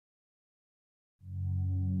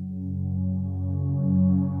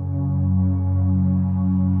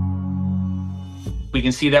We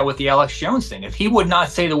can see that with the Alex Jones thing. If he would not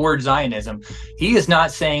say the word Zionism, he is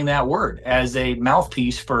not saying that word as a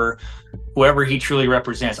mouthpiece for whoever he truly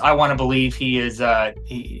represents. I want to believe he's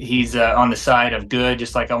on the side of good,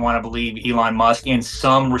 just like I want to believe Elon Musk in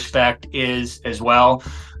some respect is as well.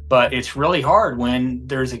 But it's really hard when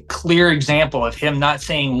there's a clear example of him not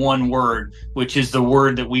saying one word, which is the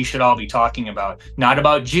word that we should all be talking about. Not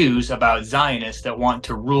about Jews, about Zionists that want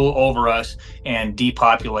to rule over us and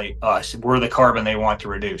depopulate us. We're the carbon they want to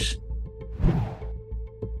reduce.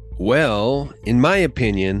 Well, in my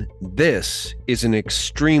opinion, this is an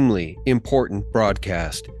extremely important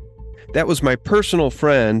broadcast. That was my personal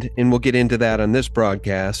friend, and we'll get into that on this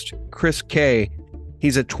broadcast, Chris K.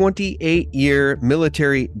 He's a 28-year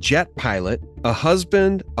military jet pilot, a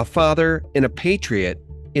husband, a father, and a patriot.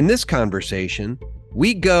 In this conversation,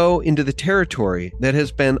 we go into the territory that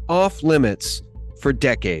has been off limits for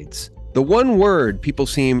decades. The one word people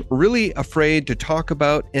seem really afraid to talk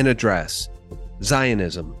about and address: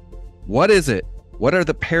 Zionism. What is it? What are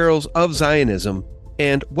the perils of Zionism?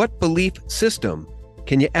 And what belief system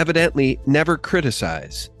can you evidently never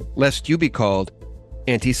criticize, lest you be called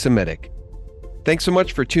anti-Semitic? Thanks so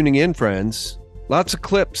much for tuning in, friends. Lots of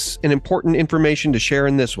clips and important information to share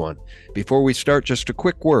in this one. Before we start, just a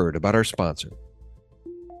quick word about our sponsor.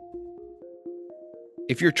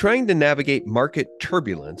 If you're trying to navigate market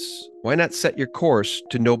turbulence, why not set your course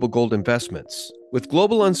to Noble Gold Investments? With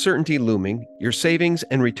global uncertainty looming, your savings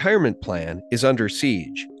and retirement plan is under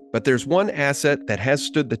siege. But there's one asset that has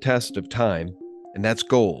stood the test of time, and that's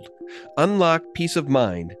gold. Unlock peace of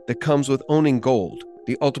mind that comes with owning gold,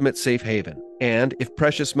 the ultimate safe haven. And if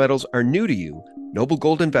precious metals are new to you, Noble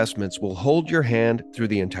Gold Investments will hold your hand through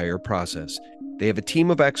the entire process. They have a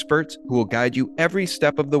team of experts who will guide you every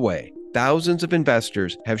step of the way. Thousands of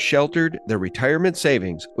investors have sheltered their retirement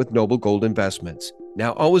savings with Noble Gold Investments.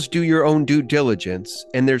 Now, always do your own due diligence,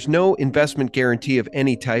 and there's no investment guarantee of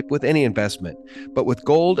any type with any investment. But with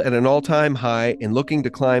gold at an all-time high and looking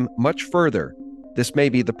to climb much further, this may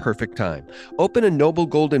be the perfect time. Open a Noble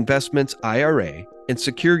Gold Investments IRA and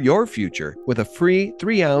secure your future with a free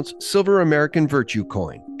 3-ounce silver American Virtue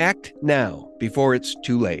coin. Act now before it's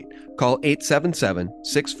too late. Call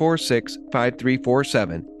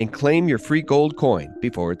 877-646-5347 and claim your free gold coin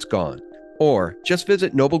before it's gone. Or just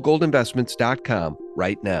visit noblegoldinvestments.com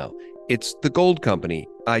right now. It's the gold company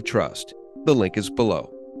I trust. The link is below.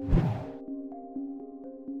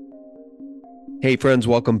 Hey friends,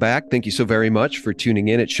 welcome back. Thank you so very much for tuning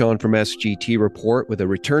in. It's Sean from SGT Report with a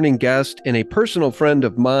returning guest and a personal friend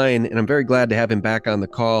of mine, and I'm very glad to have him back on the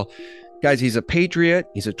call. Guys, he's a patriot.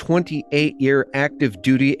 He's a 28-year active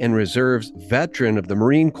duty and reserves veteran of the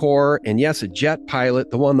Marine Corps, and yes, a jet pilot,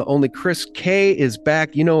 the one, the only. Chris K is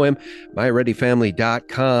back. You know him,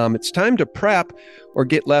 myreadyfamily.com. It's time to prep or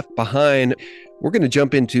get left behind. We're going to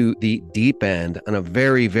jump into the deep end on a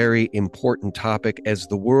very, very important topic as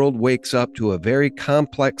the world wakes up to a very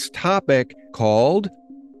complex topic called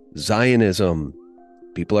Zionism.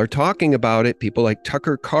 People are talking about it. People like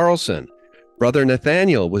Tucker Carlson. Brother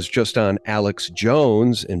Nathaniel was just on Alex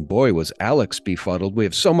Jones, and boy, was Alex befuddled. We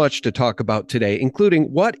have so much to talk about today,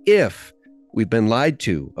 including what if we've been lied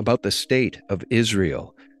to about the state of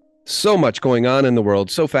Israel. So much going on in the world.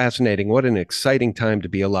 So fascinating. What an exciting time to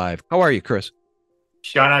be alive. How are you, Chris?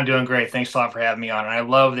 Sean, I'm doing great. Thanks a lot for having me on. And I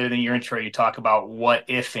love that in your intro you talk about what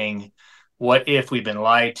ifing. What if we've been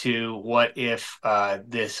lied to? What if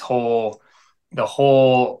the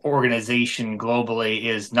whole organization globally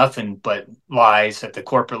is nothing but lies at the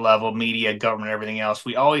corporate level, media, government, everything else?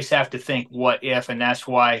 We always have to think what if, and that's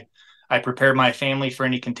why I prepared my family for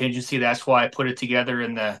any contingency. That's why I put it together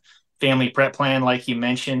in the family prep plan, like you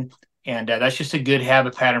mentioned. And that's just a good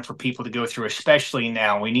habit pattern for people to go through, especially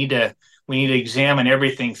now. We need to examine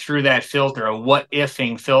everything through that filter, a what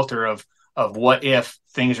ifing filter of what if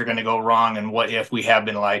things are going to go wrong and what if we have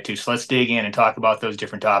been lied to. So let's dig in and talk about those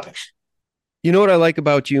different topics. You know what I like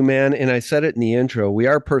about you, man? And I said it in the intro. We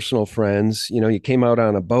are personal friends. You know, you came out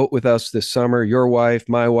on a boat with us this summer, your wife,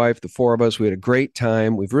 my wife, the four of us. We had a great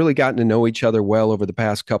time. We've really gotten to know each other well over the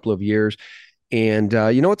past couple of years. And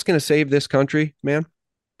you know what's going to save this country, man?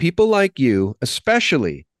 People like you,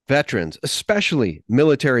 especially veterans, especially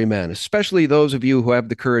military men, especially those of you who have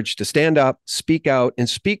the courage to stand up, speak out, and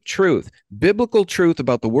speak truth, biblical truth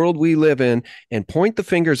about the world we live in, and point the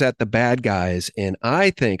fingers at the bad guys. And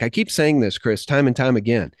I keep saying this, Chris, time and time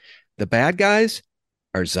again, the bad guys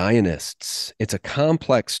are Zionists. It's a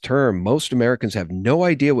complex term. Most Americans have no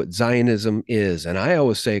idea what Zionism is. And I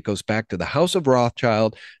always say it goes back to the House of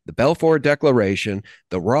Rothschild, the Balfour Declaration.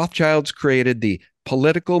 The Rothschilds created the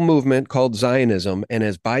political movement called Zionism. And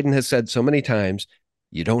as Biden has said so many times,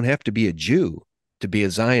 you don't have to be a Jew to be a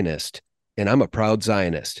Zionist, and I'm a proud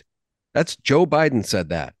Zionist. That's Joe Biden said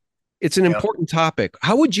that. It's an Yep. important topic.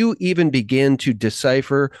 How would you even begin to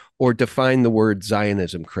decipher or define the word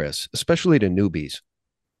Zionism, Chris, especially to newbies?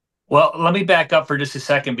 Well, let me back up for just a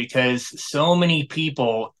second because so many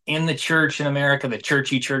people in the church in America, the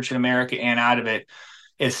churchy church in America, and out of it,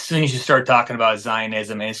 as soon as you start talking about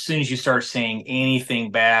Zionism, as soon as you start saying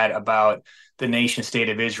anything bad about the nation state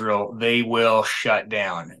of Israel, they will shut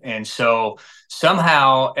down. And so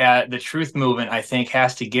somehow the truth movement, I think,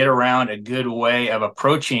 has to get around a good way of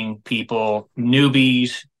approaching people,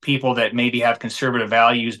 newbies, people that maybe have conservative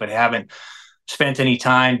values but haven't spent any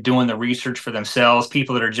time doing the research for themselves,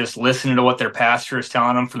 people that are just listening to what their pastor is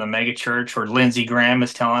telling them from the mega church, or Lindsey Graham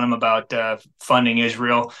is telling them about funding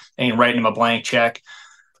Israel and writing them a blank check.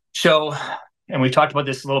 So, and we talked about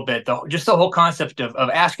this a little bit, though, just the whole concept of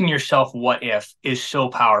asking yourself what if is so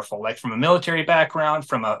powerful. Like from a military background,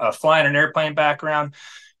 from a flying an airplane background,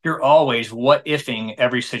 you're always what ifing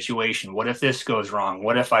every situation. What if this goes wrong?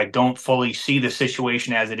 What if I don't fully see the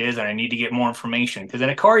situation as it is and I need to get more information? Because in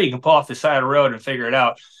a car, you can pull off the side of the road and figure it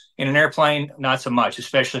out. In an airplane, not so much,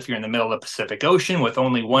 especially if you're in the middle of the Pacific Ocean with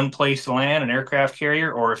only one place to land, an aircraft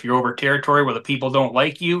carrier, or if you're over territory where the people don't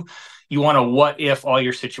like you. You want to what if all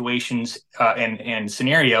your situations and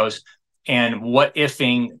scenarios, and what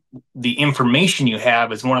ifing the information you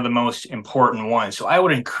have is one of the most important ones. So I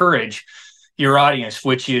would encourage your audience,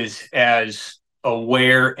 which is as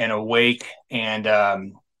aware and awake and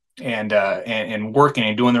working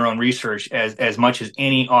and doing their own research as much as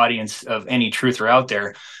any audience of any truther out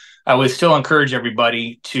there, I would still encourage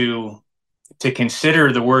everybody to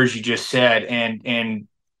consider the words you just said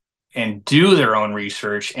and do their own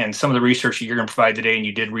research, and some of the research that you're going to provide today and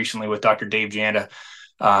you did recently with Dr. Dave Janda.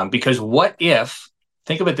 Because what if,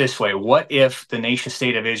 think of it this way, what if the nation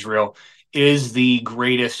state of Israel is the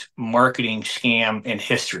greatest marketing scam in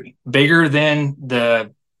history, bigger than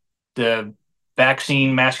the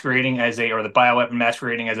vaccine masquerading as or the bioweapon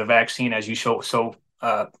masquerading as a vaccine, as you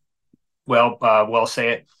well say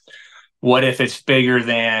it? What if it's bigger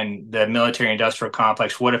than the military industrial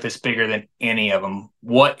complex? What if it's bigger than any of them?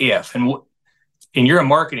 What if? And you're a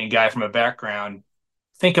marketing guy from a background.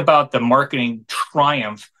 Think about the marketing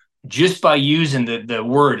triumph just by using the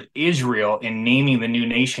word Israel in naming the new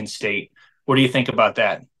nation state. What do you think about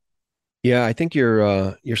that? Yeah, I think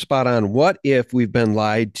you're spot on. What if we've been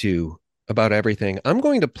lied to about everything? I'm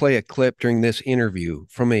going to play a clip during this interview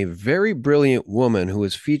from a very brilliant woman who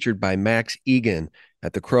was featured by Max Egan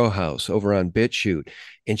at the Crow House over on BitChute.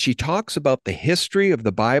 And she talks about the history of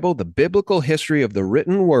the Bible, the biblical history of the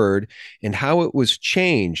written word, and how it was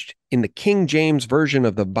changed in the King James Version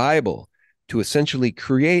of the Bible to essentially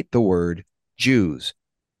create the word Jews.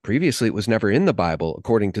 Previously, it was never in the Bible,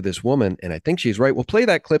 according to this woman, and I think she's right. We'll play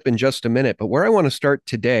that clip in just a minute, but where I want to start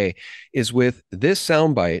today is with this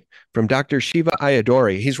soundbite from Dr. Shiva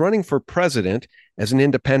Ayyadurai. He's running for president as an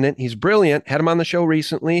independent. He's brilliant. Had him on the show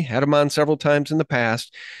recently, had him on several times in the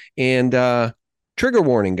past, and trigger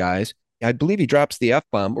warning, guys. I believe he drops the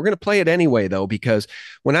F-bomb. We're going to play it anyway, though, because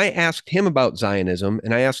when I asked him about Zionism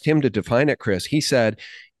and I asked him to define it, Chris, he said,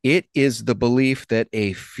 it is the belief that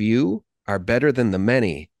a few are better than the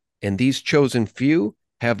many, and these chosen few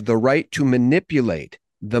have the right to manipulate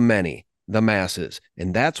the many, the masses.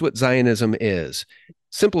 And that's what Zionism is.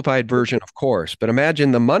 Simplified version, of course, but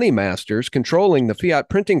imagine the money masters controlling the fiat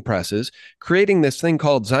printing presses, creating this thing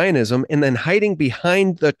called Zionism, and then hiding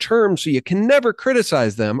behind the term so you can never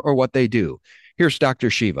criticize them or what they do. Here's Dr.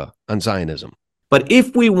 Shiva on Zionism. But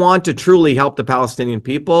if we want to truly help the Palestinian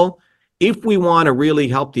people, if we want to really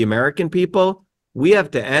help the American people, we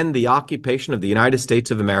have to end the occupation of the United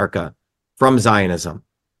States of America from Zionism.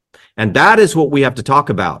 And that is what we have to talk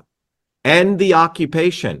about. End the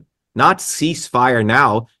occupation, not ceasefire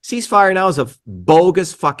now. Ceasefire now is a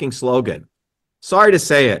bogus fucking slogan. Sorry to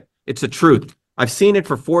say it. It's the truth. I've seen it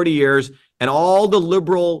for 40 years, and all the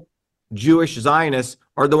liberal Jewish Zionists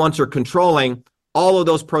are the ones who are controlling all of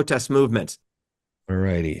those protest movements. All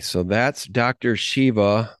righty. So that's Dr.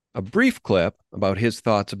 Shiva, a brief clip about his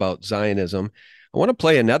thoughts about Zionism. I want to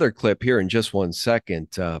play another clip here in just 1 second.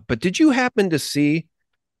 But did you happen to see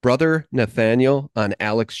Brother Nathaniel on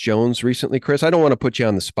Alex Jones recently, Chris? I don't want to put you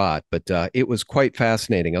on the spot, but it was quite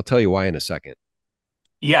fascinating. I'll tell you why in a second.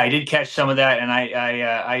 Yeah, I did catch some of that,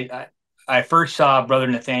 and I first saw Brother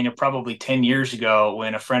Nathaniel probably 10 years ago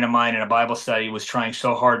when a friend of mine in a Bible study was trying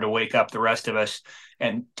so hard to wake up the rest of us.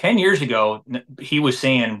 And 10 years ago,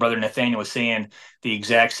 Brother Nathaniel was saying the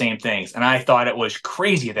exact same things. And I thought it was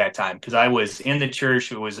crazy at that time because I was in the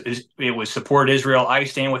church. It was support Israel. I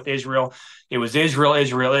stand with Israel. It was Israel,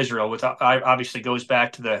 Israel, Israel, which obviously goes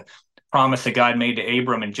back to promise that God made to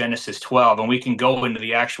Abram in Genesis 12. And we can go into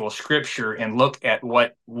the actual scripture and look at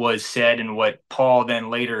what was said and what Paul then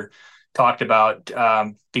later talked about,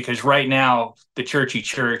 because right now the churchy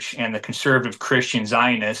church and the conservative Christian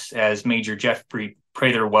Zionists, as Major Jeffrey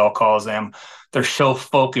Pratherwell calls them, they're so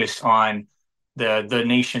focused on the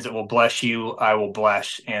nations that will bless you, I will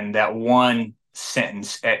bless, and that one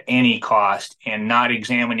sentence at any cost, and not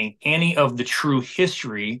examining any of the true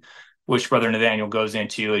history, which Brother Nathaniel goes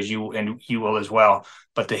into, as you will as well.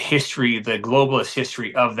 But the history, the globalist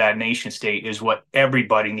history of that nation state is what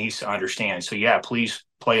everybody needs to understand. So yeah, please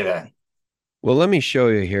play that. Well, let me show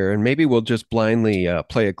you here, and maybe we'll just blindly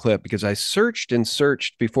play a clip, because I searched and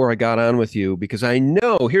searched before I got on with you, because I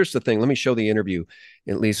know, here's the thing. Let me show the interview,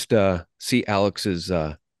 at least see Alex's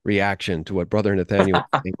reaction to what Brother Nathaniel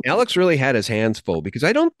was saying. Alex really had his hands full, because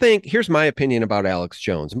I don't think, here's my opinion about Alex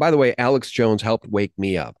Jones. And by the way, Alex Jones helped wake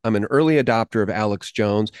me up. I'm an early adopter of Alex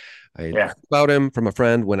Jones. I heard about him from a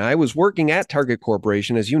friend when I was working at Target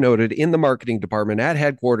Corporation, as you noted, in the marketing department at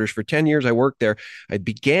headquarters. For 10 years, I worked there. I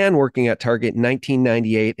began working at Target in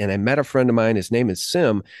 1998, and I met a friend of mine. His name is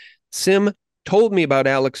Sim. Sim told me about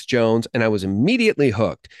Alex Jones, and I was immediately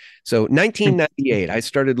hooked. So 1998, I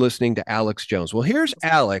started listening to Alex Jones. Well, here's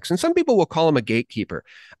Alex, and some people will call him a gatekeeper.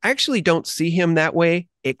 I actually don't see him that way,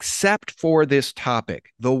 except for this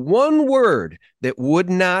topic. The one word that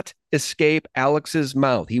would not escape Alex's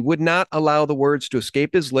mouth, he would not allow the words to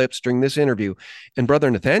escape his lips during this interview. And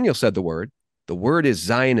Brother Nathaniel said the word. The word is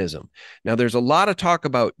Zionism. Now, there's a lot of talk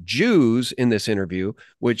about Jews in this interview,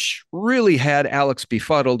 which really had Alex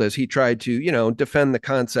befuddled as he tried to, defend the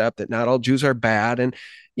concept that not all Jews are bad. And,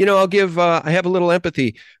 I have a little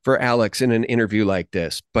empathy for Alex in an interview like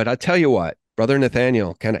this. But I tell you what, Brother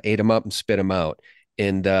Nathaniel kind of ate him up and spit him out.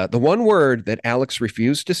 And the one word that Alex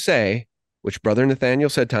refused to say, which Brother Nathaniel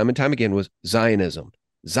said time and time again, was Zionism.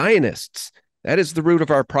 Zionists. That is the root of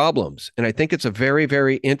our problems. And I think it's a very,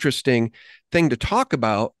 very interesting thing to talk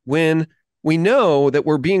about when we know that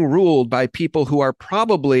we're being ruled by people who are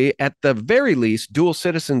probably, at the very least, dual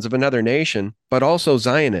citizens of another nation, but also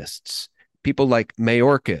Zionists, people like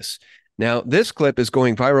Mayorkas. Now, this clip is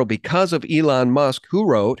going viral because of Elon Musk, who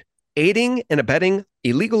wrote, "Aiding and abetting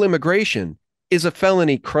illegal immigration is a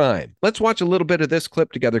felony crime." Let's watch a little bit of this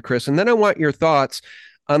clip together, Chris, and then I want your thoughts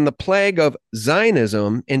on the plague of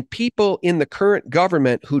Zionism and people in the current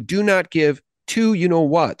government who do not give two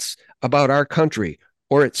you-know-whats about our country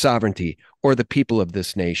or its sovereignty or the people of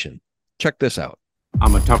this nation. Check this out.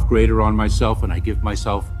 I'm a tough grader on myself, and I give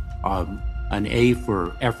myself an A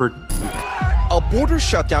for effort. A border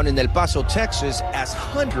shutdown in El Paso, Texas, as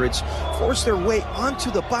hundreds force their way onto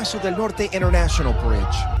the Paso del Norte International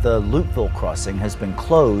Bridge. The Loopville crossing has been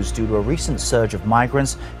closed due to a recent surge of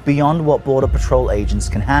migrants beyond what Border Patrol agents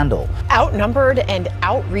can handle. Outnumbered and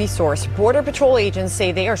out-resourced, Border Patrol agents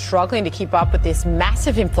say they are struggling to keep up with this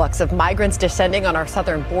massive influx of migrants descending on our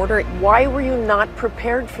southern border. Why were you not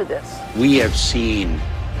prepared for this? We have seen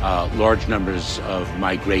large numbers of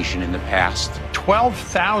migration in the past.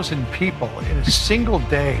 12,000 people in a single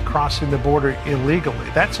day crossing the border illegally.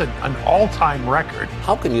 That's an all-time record.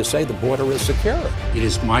 How can you say the border is secure? It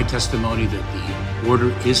is my testimony that the border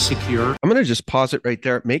is secure. I'm going to just pause it right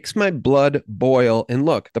there. It makes my blood boil. And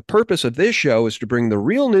look, the purpose of this show is to bring the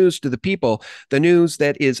real news to the people, the news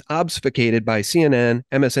that is obfuscated by CNN,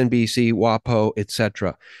 MSNBC, WAPO,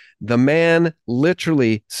 etc. The man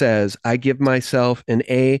literally says, "I give myself an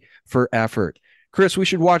A for effort." Chris, we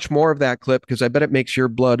should watch more of that clip because I bet it makes your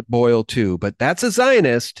blood boil too. But that's a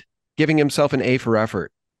Zionist giving himself an A for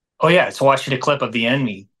effort. Oh yeah, it's watching a clip of the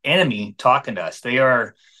enemy talking to us. They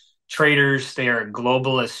are traitors. They are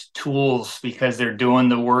globalist tools because they're doing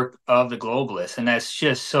the work of the globalists. And that's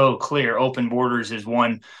just so clear. Open borders is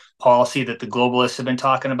one policy that the globalists have been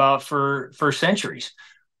talking about for centuries.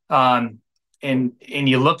 And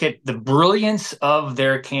you look at the brilliance of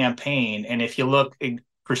their campaign, and if you look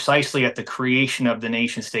precisely at the creation of the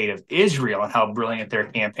nation state of Israel and how brilliant their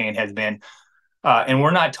campaign has been, and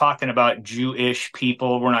we're not talking about Jewish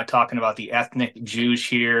people, we're not talking about the ethnic Jews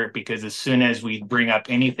here, because as soon as we bring up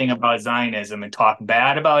anything about Zionism and talk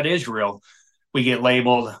bad about Israel, we get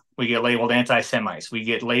labeled anti-Semites, we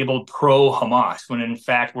get labeled pro-Hamas, when in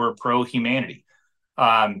fact we're pro-humanity.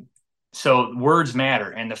 So words matter.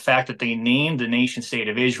 And the fact that they named the nation state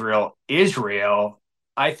of Israel,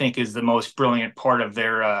 I think is the most brilliant part of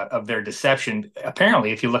their deception.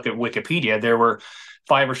 Apparently, if you look at Wikipedia, there were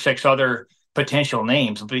 5 or 6 other potential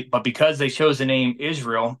names, but because they chose the name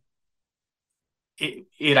Israel,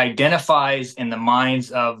 it identifies in the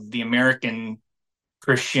minds of the American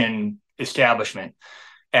Christian establishment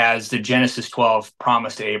as the Genesis 12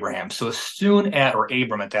 promised to Abraham. So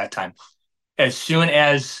Abram at that time, as soon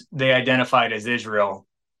as they identified as Israel,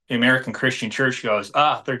 the American Christian Church goes,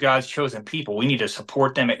 they're God's chosen people. We need to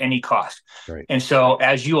support them at any cost. Right. And so,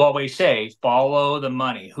 as you always say, follow the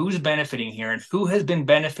money. Who's benefiting here and who has been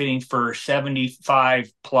benefiting for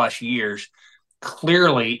 75 plus years?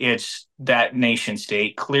 Clearly, it's that nation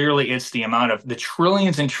state. Clearly, it's the amount of the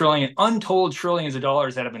trillions and trillions, untold trillions of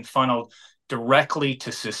dollars that have been funneled directly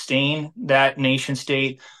to sustain that nation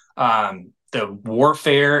state. The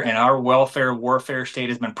warfare and our warfare state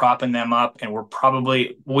has been propping them up. And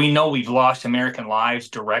we know we've lost American lives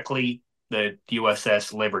directly, the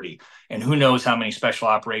USS Liberty. And who knows how many special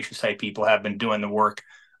operations type people have been doing the work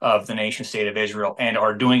of the nation state of Israel and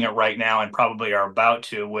are doing it right now and probably are about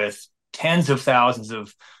to, with tens of thousands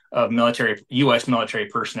of U.S. military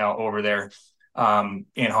personnel over there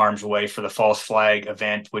in harm's way for the false flag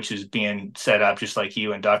event, which is being set up just like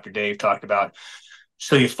you and Dr. Dave talked about.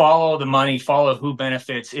 So you follow the money, follow who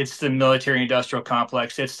benefits. It's the military industrial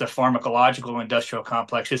complex. It's the pharmacological industrial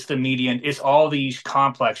complex. It's the media. It's all these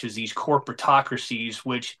complexes, these corporatocracies,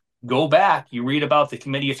 which go back. You read about the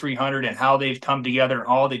Committee of 300 and how they've come together and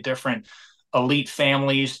all the different elite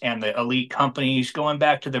families and the elite companies, going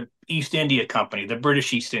back to the East India Company, the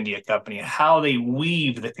British East India Company, and how they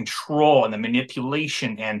weave the control and the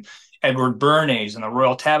manipulation, and Edward Bernays and the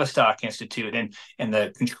Royal Tavistock Institute and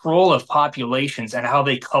the control of populations, and how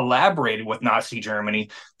they collaborated with Nazi Germany.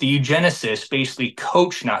 The eugenicists basically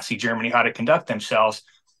coached Nazi Germany how to conduct themselves.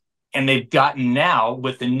 And they've gotten now,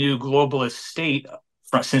 with the new globalist state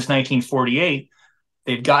since 1948,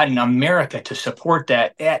 they've gotten America to support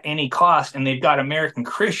that at any cost. And they've got American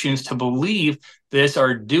Christians to believe that it's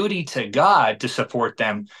our duty to God to support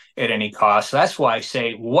them at any cost. So that's why I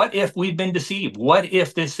say, what if we've been deceived? What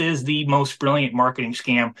if this is the most brilliant marketing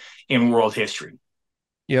scam in world history?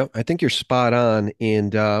 Yeah, I think you're spot on.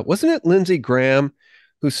 And wasn't it Lindsey Graham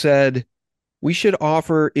who said we should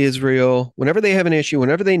offer Israel, whenever they have an issue,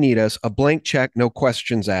 whenever they need us, a blank check, no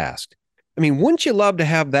questions asked? I mean, wouldn't you love to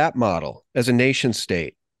have that model as a nation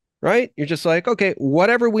state, right? You're just like, okay,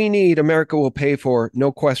 whatever we need, America will pay for,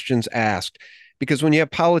 no questions asked. Because when you have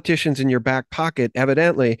politicians in your back pocket,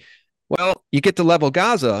 evidently, well, you get to level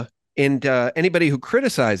Gaza, and anybody who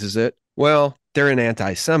criticizes it, well, they're an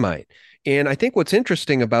anti-Semite. And I think what's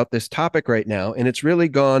interesting about this topic right now, and it's really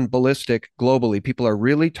gone ballistic globally, people are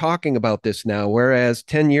really talking about this now, whereas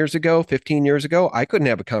 10 years ago, 15 years ago, I couldn't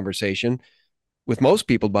have a conversation with most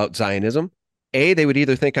people about Zionism. A, they would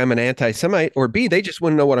either think I'm an anti-Semite, or B, they just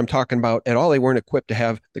wouldn't know what I'm talking about at all. They weren't equipped to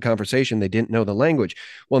have the conversation. They didn't know the language.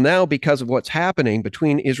 Well, now, because of what's happening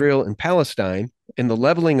between Israel and Palestine and the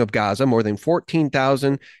leveling of Gaza, more than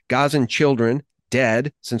 14,000 Gazan children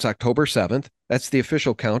dead since October 7th. That's the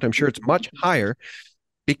official count. I'm sure it's much higher.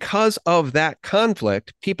 Because of that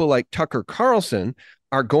conflict, people like Tucker Carlson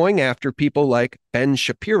are going after people like Ben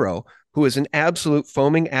Shapiro, who is an absolute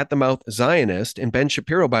foaming at the mouth Zionist. And Ben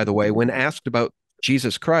Shapiro, by the way, when asked about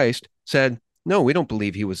Jesus Christ, said, no, we don't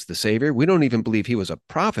believe he was the savior. We don't even believe he was a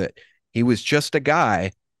prophet. He was just a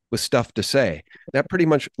guy with stuff to say. That pretty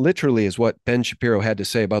much literally is what Ben Shapiro had to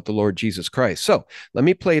say about the Lord Jesus Christ. So let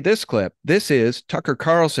me play this clip. This is Tucker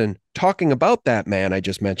Carlson talking about that man I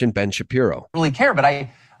just mentioned, Ben Shapiro. Really care, but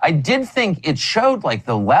I did think it showed like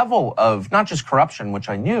the level of not just corruption, which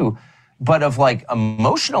I knew, but of like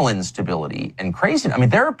emotional instability and craziness. I mean,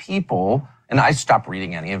 there are people, and I stopped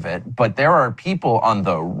reading any of it, but there are people on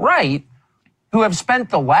the right who have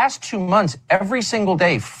spent the last 2 months every single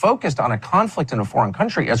day focused on a conflict in a foreign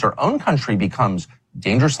country as our own country becomes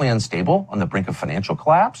dangerously unstable on the brink of financial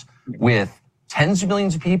collapse, with tens of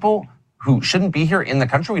millions of people who shouldn't be here in the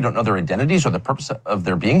country. We don't know their identities or the purpose of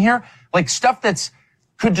their being here. Like stuff that's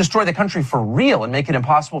could destroy the country for real and make it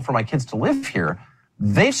impossible for my kids to live here.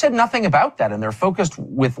 They've said nothing about that, and they're focused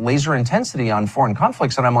with laser intensity on foreign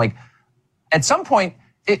conflicts. And I'm like, at some point,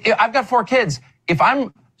 I've got 4 kids. If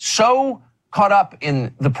I'm so caught up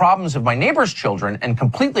in the problems of my neighbor's children and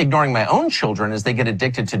completely ignoring my own children as they get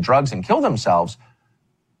addicted to drugs and kill themselves,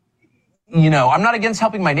 you know, I'm not against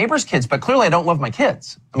helping my neighbor's kids, but clearly I don't love my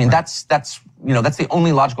kids. I mean, that's the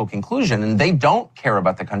only logical conclusion. And they don't care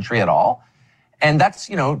about the country at all. And that's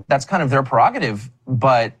kind of their prerogative.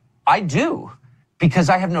 But I do, because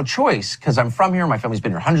I have no choice, because I'm from here. My family's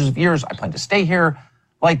been here hundreds of years. I plan to stay here.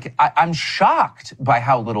 Like, I'm shocked by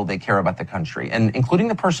how little they care about the country, and including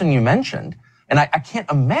the person you mentioned. And I can't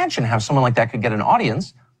imagine how someone like that could get an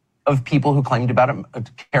audience of people who claim to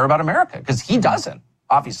care about America, because he doesn't,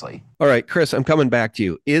 obviously. All right, Chris, I'm coming back to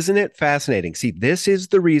you. Isn't it fascinating? See, this is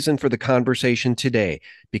the reason for the conversation today,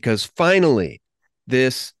 because finally,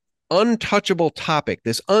 this untouchable topic,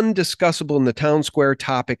 this undiscussable in the town square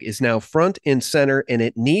topic is now front and center, and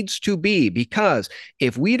it needs to be, because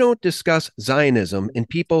if we don't discuss Zionism and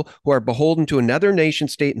people who are beholden to another nation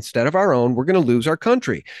state instead of our own, we're going to lose our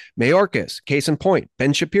country. Mayorkas, case in point.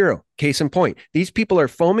 Ben Shapiro, case in point. These people are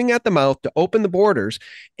foaming at the mouth to open the borders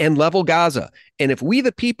and level Gaza. And if we,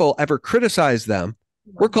 the people, ever criticize them,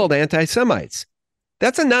 we're called anti-Semites.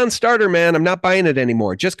 That's a non-starter, man. I'm not buying it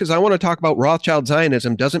anymore. Just because I want to talk about Rothschild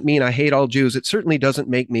Zionism doesn't mean I hate all Jews. It certainly doesn't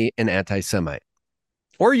make me an anti-Semite.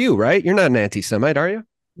 Or you, right? You're not an anti-Semite, are you?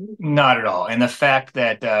 Not at all. And the fact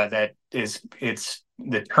that the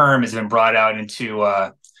term has been brought out into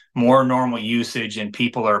more normal usage, and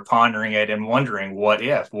people are pondering it and wondering, what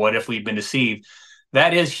if we've been deceived?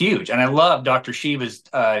 That is huge. And I love Dr. Shiva's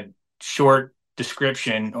short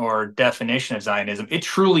description or definition of Zionism. It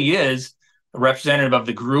truly is a representative of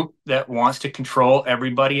the group that wants to control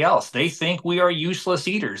everybody else. They think we are useless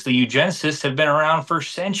eaters. The eugenicists have been around for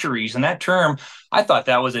centuries. And that term, I thought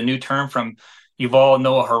that was a new term from Yuval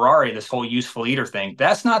Noah Harari, this whole useful eater thing.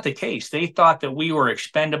 That's not the case. They thought that we were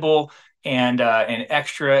expendable and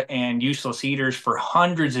extra and useless eaters for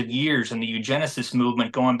hundreds of years in the eugenicist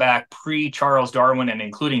movement, going back pre-Charles Darwin and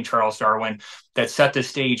including Charles Darwin, that set the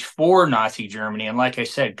stage for Nazi Germany. And like I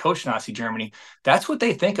said, coached Nazi Germany. That's what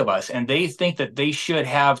they think of us. And they think that they should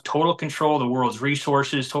have total control of the world's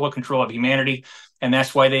resources, total control of humanity. And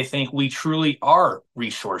that's why they think we truly are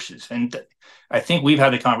resources. And I think we've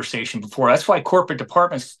had the conversation before. That's why corporate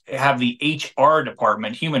departments have the HR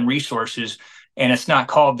department, human resources, and it's not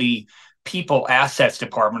called the people assets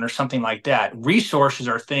department or something like that. Resources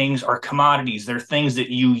are commodities. They're things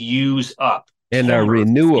that you use up. And are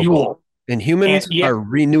renewable. Fuel. And humans are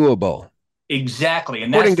renewable. Exactly.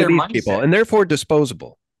 And according that's to their these mindset. people, and therefore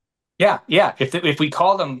disposable. Yeah. If we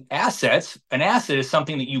call them assets, an asset is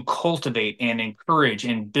something that you cultivate and encourage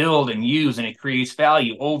and build and use, and it creates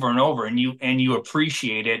value over and over, and you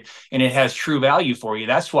appreciate it, and it has true value for you.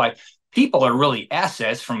 That's why people are really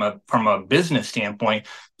assets from a business standpoint.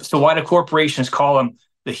 So why do corporations call them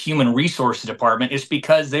the human resources department? It's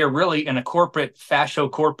because they're really in a corporate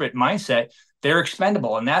mindset. They're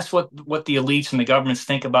expendable. And that's what the elites and the governments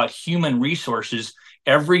think about human resources.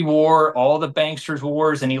 Every war, all the banksters'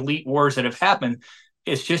 wars and elite wars that have happened,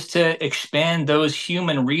 it's just to expand those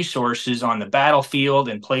human resources on the battlefield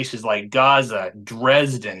in places like Gaza,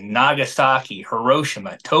 Dresden, Nagasaki,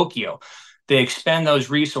 Hiroshima, Tokyo. They expend those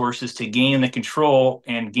resources to gain the control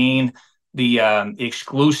and gain the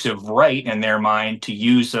exclusive right in their mind to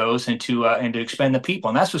use those and to expend the people.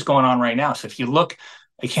 And that's what's going on right now. So if you look,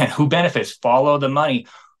 again, who benefits? Follow the money.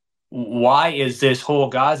 Why is this whole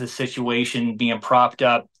Gaza situation being propped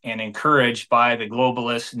up and encouraged by the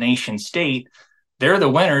globalist nation state? They're the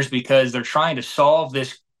winners because they're trying to solve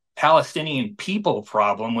this Palestinian people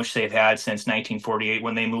problem, which they've had since 1948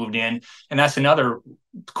 when they moved in. And that's another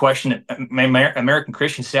question that American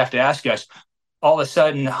Christians have to ask us. All of a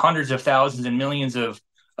sudden, hundreds of thousands and millions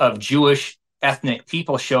of Jewish ethnic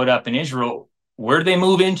people showed up in Israel. Where did they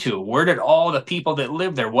move into? Where did all the people that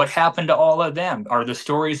lived there? What happened to all of them? Are the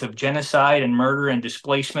stories of genocide and murder and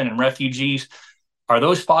displacement and refugees, are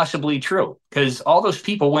those possibly true? Because all those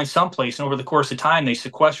people went someplace, and over the course of time, they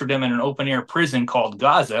sequestered them in an open-air prison called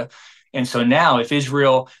Gaza. And so now if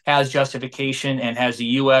Israel has justification and has the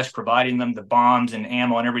U.S. providing them the bombs and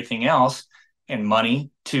ammo and everything else, and money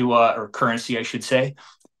or currency, I should say,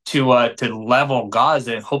 to level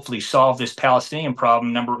Gaza and hopefully solve this Palestinian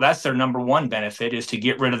problem, that's their number one benefit, is to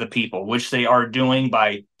get rid of the people, which they are doing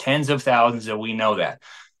by tens of thousands, and we know that.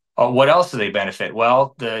 What else do they benefit?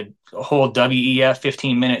 Well, the whole WEF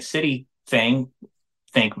 15-minute city thing,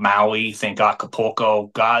 think Maui, think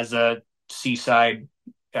Acapulco, Gaza, seaside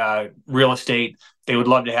real estate. They would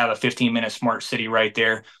love to have a 15-minute smart city right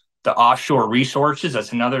there. The offshore resources,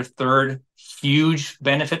 that's another third huge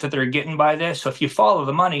benefit that they're getting by this. So if you follow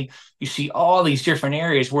the money, you see all these different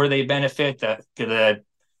areas where they benefit, the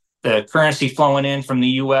currency flowing in from the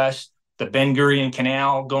U.S., the Ben Gurion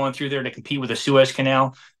Canal going through there to compete with the Suez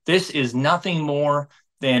Canal. This is nothing more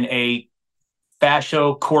than a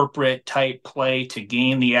fascio corporate type play to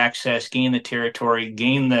gain the access, gain the territory,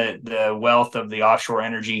 gain the wealth of the offshore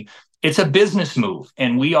energy. It's a business move,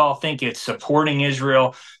 and we all think it's supporting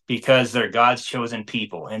Israel because they're God's chosen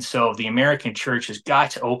people. And so the American church has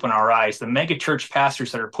got to open our eyes. The mega church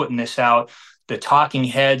pastors that are putting this out, the talking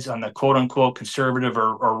heads on the quote unquote conservative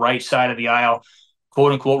or right side of the aisle,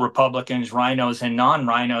 quote unquote Republicans, rhinos and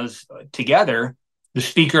non-rhinos together, the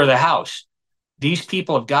Speaker of the House, these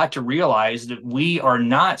people have got to realize that we are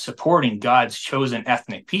not supporting God's chosen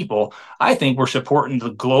ethnic people. I think we're supporting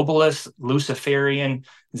the globalist, Luciferian,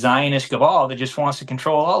 Zionist cabal that just wants to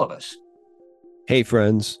control all of us. Hey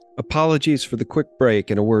friends, apologies for the quick break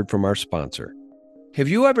and a word from our sponsor. Have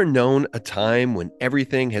you ever known a time when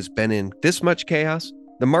everything has been in this much chaos?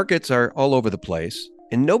 The markets are all over the place,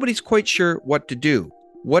 and nobody's quite sure what to do.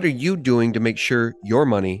 What are you doing to make sure your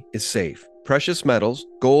money is safe? Precious metals,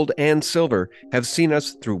 gold and silver, have seen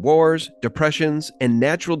us through wars, depressions, and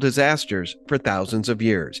natural disasters for thousands of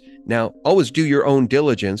years. Now, always do your own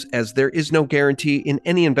diligence, as there is no guarantee in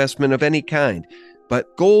any investment of any kind.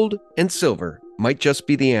 But gold and silver might just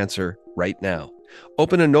be the answer right now.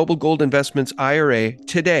 Open a Noble Gold Investments IRA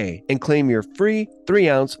today and claim your free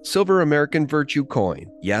 3-ounce Silver American Virtue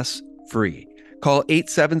coin. Yes, free. Call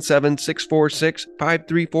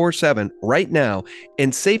 877-646-5347 right now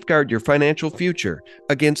and safeguard your financial future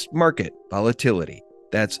against market volatility.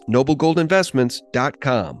 That's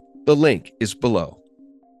noblegoldinvestments.com. The link is below.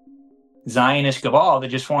 Zionist cabal that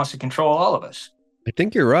just wants to control all of us. I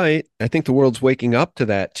think you're right. I think the world's waking up to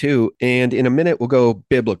that too. And in a minute, we'll go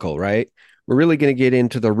biblical, right? We're really going to get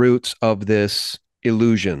into the roots of this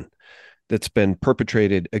illusion that's been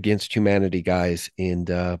perpetrated against humanity, guys.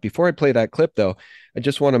 And before I play that clip, though, I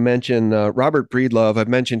just want to mention Robert Breedlove. I've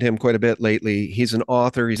mentioned him quite a bit lately. He's an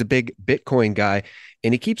author. He's a big Bitcoin guy.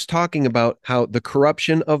 And he keeps talking about how the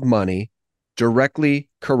corruption of money directly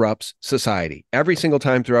corrupts society every single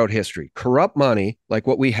time throughout history. Corrupt money, like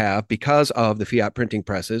what we have because of the fiat printing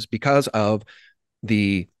presses, because of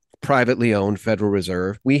the privately owned Federal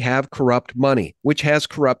Reserve, we have corrupt money, which has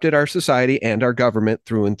corrupted our society and our government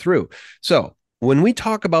through and through. So when we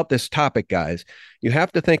talk about this topic, guys, you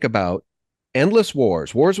have to think about endless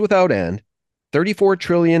wars without end, 34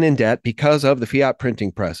 trillion in debt because of the fiat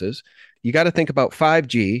printing presses. You got to think about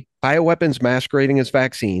 5G, bioweapons masquerading as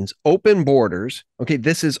vaccines, open borders. Okay,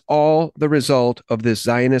 this is all the result of this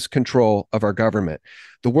Zionist control of our government.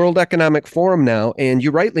 The World Economic Forum now, and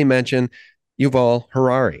you rightly mentioned Yuval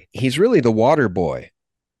Harari. He's really the water boy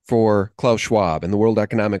for Klaus Schwab and the World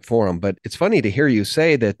Economic Forum. But it's funny to hear you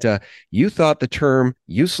say that you thought the term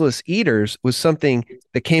useless eaters was something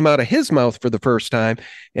that came out of his mouth for the first time.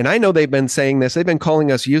 And I know they've been saying this. They've been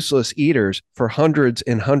calling us useless eaters for hundreds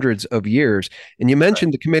and hundreds of years. And you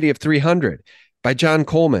mentioned the Committee of 300 by John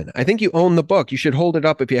Coleman. I think you own the book. You should hold it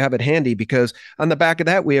up if you have it handy, because on the back of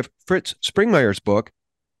that, we have Fritz Springmeier's book,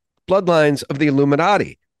 Bloodlines of the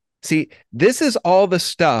Illuminati. See, this is all the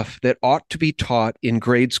stuff that ought to be taught in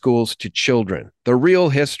grade schools to children, the real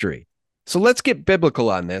history. So let's get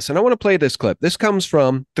biblical on this. And I want to play this clip. This comes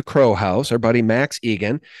from the Crow House, our buddy Max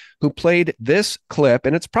Egan, who played this clip,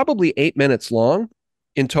 and it's probably 8 minutes long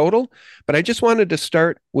in total. But I just wanted to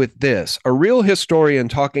start with this, a real historian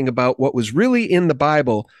talking about what was really in the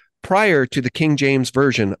Bible prior to the King James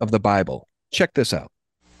Version of the Bible. Check this out.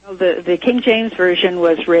 The King James Version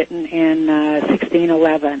was written in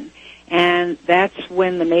 1611, and that's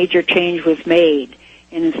when the major change was made.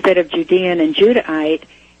 And instead of Judean and Judahite,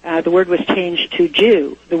 the word was changed to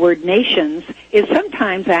Jew. The word nations is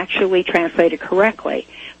sometimes actually translated correctly,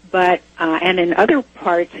 but and in other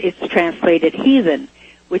parts it's translated heathen,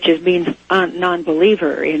 which means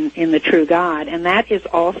non-believer in the true God, and that is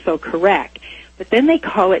also correct. But then they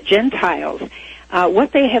call it Gentiles.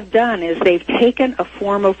 What they have done is they've taken a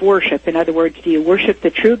form of worship. In other words, do you worship the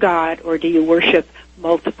true God or do you worship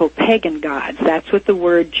multiple pagan gods? That's what the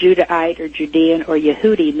word Judahite or Judean or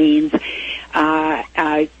Yehudi means,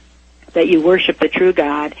 that you worship the true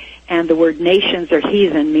God. And the word nations or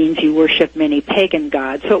heathen means you worship many pagan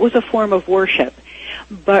gods. So it was a form of worship.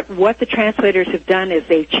 But what the translators have done is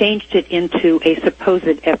they've changed it into a supposed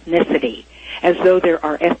ethnicity, as though there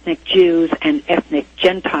are ethnic Jews and ethnic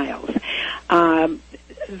Gentiles.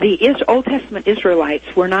 The Old Testament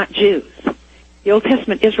Israelites were not Jews. The Old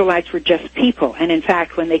Testament Israelites were just people. And in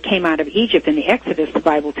fact, when they came out of Egypt in the Exodus, the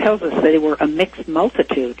Bible tells us that they were a mixed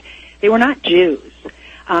multitude. They were not Jews.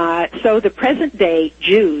 So the present-day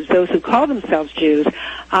Jews, those who call themselves Jews,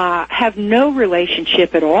 have no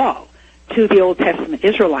relationship at all to the Old Testament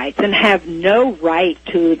Israelites and have no right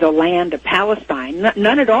to the land of Palestine,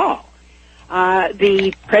 none at all.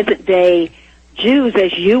 The present-day Jews,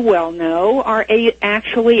 as you well know, are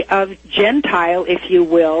actually of Gentile, if you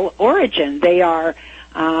will, origin. They are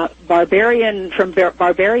barbarian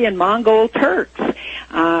Mongol Turks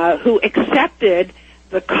who accepted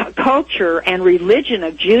the culture and religion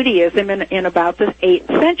of Judaism in about the 8th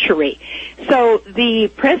century. So the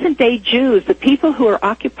present-day Jews, the people who are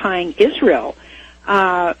occupying Israel,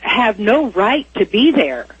 have no right to be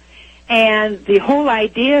there. And the whole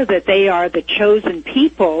idea that they are the chosen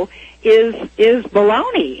people is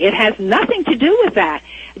baloney. It has nothing to do with that.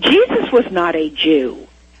 Jesus was not a Jew.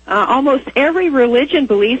 Almost every religion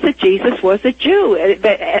believes that Jesus was a Jew,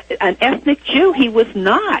 an ethnic Jew. He was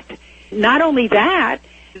not. Not only that,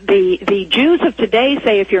 the Jews of today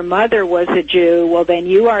say if your mother was a Jew, well, then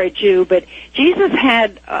you are a Jew. But Jesus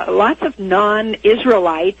had lots of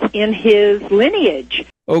non-Israelites in his lineage.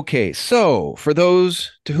 Okay, so for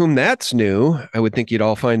those to whom that's new, I would think you'd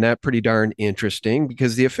all find that pretty darn interesting,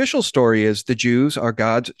 because the official story is the Jews are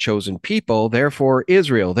God's chosen people, therefore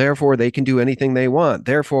Israel, therefore they can do anything they want.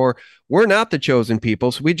 Therefore, we're not the chosen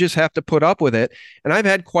people, so we just have to put up with it. And I've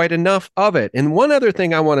had quite enough of it. And one other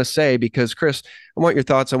thing I want to say, because Chris, I want your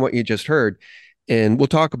thoughts on what you just heard. And we'll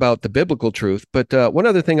talk about the biblical truth. But one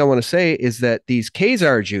other thing I want to say is that these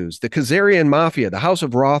Khazar Jews, the Khazarian Mafia, the House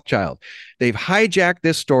of Rothschild, they've hijacked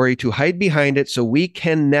this story to hide behind it so we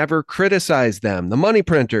can never criticize them. The money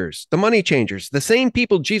printers, the money changers, the same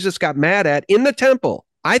people Jesus got mad at in the temple.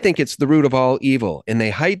 I think it's the root of all evil, and they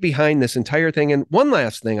hide behind this entire thing. And one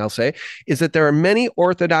last thing I'll say is that there are many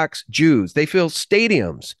Orthodox Jews. They fill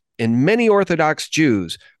stadiums, and many Orthodox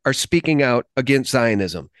Jews are speaking out against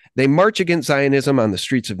Zionism. They march against Zionism on the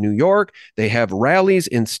streets of New York. They have rallies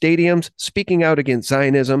in stadiums speaking out against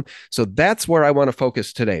Zionism. So that's where I want to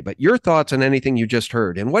focus today. But your thoughts on anything you just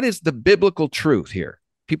heard, and what is the biblical truth here?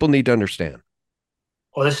 People need to understand.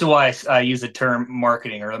 Well, this is why I use the term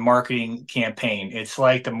marketing, or the marketing campaign. It's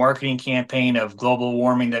like the marketing campaign of global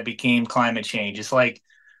warming that became climate change. It's like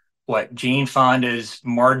what Jane Fonda's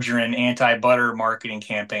margarine anti-butter marketing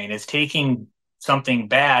campaign. It's taking something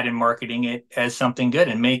bad and marketing it as something good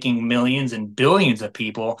and making millions and billions of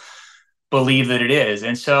people believe that it is.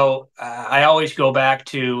 And so I always go back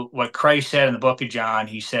to what Christ said in the book of John.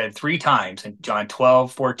 He said 3 times in John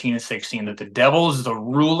 12, 14, and 16 that the devil is the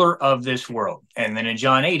ruler of this world. And then in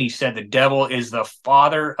John 8, he said the devil is the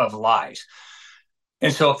father of lies.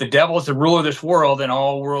 And so if the devil is the ruler of this world, then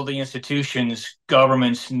all worldly institutions,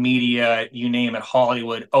 governments, media, you name it,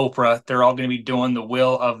 Hollywood, Oprah, they're all going to be doing the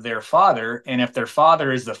will of their father. And if their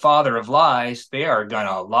father is the father of lies, they are going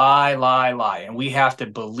to lie, lie, lie. And we have to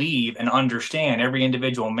believe and understand, every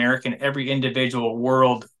individual American, every individual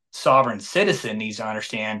world sovereign citizen needs to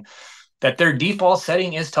understand that their default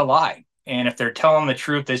setting is to lie. And if they're telling the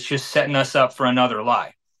truth, it's just setting us up for another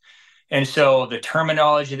lie. And so the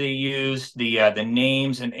terminology they use, the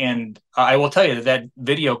names, and I will tell you that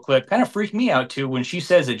video clip kind of freaked me out too when she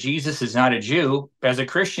says that Jesus is not a Jew. As a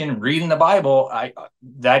Christian reading the Bible,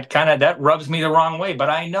 that rubs me the wrong way. But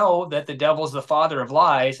I know that the devil is the father of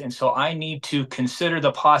lies, and so I need to consider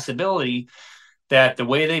the possibility that the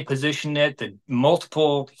way they position it, the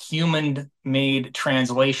multiple human-made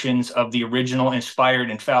translations of the original,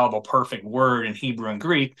 inspired, infallible, perfect word in Hebrew and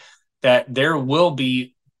Greek, that there will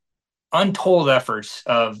be untold efforts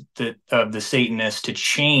of the Satanists to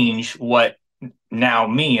change what now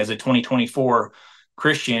me as a 2024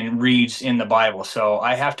 Christian reads in the Bible. So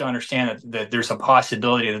I have to understand that there's a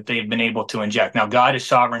possibility that they've been able to inject. Now, God is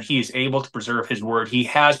sovereign. He is able to preserve his word. He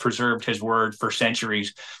has preserved his word for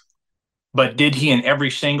centuries. But did he in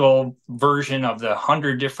every single version of the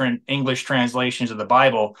 100 different English translations of the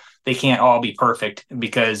Bible? They can't all be perfect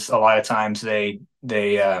because a lot of times they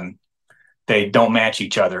don't match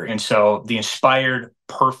each other. And so the inspired,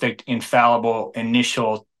 perfect, infallible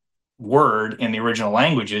initial word in the original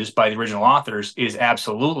languages by the original authors is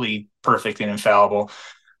absolutely perfect and infallible,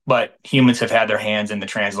 but humans have had their hands in the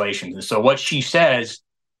translations. And so what she says,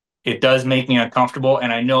 it does make me uncomfortable.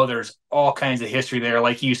 And I know there's all kinds of history there,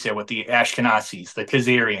 like you said, with the Ashkenazis, the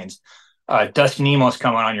Khazarians. Dustin Nemo's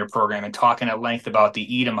coming on your program and talking at length about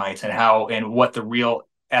the Edomites and how and what the real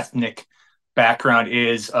ethnic background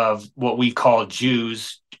is of what we call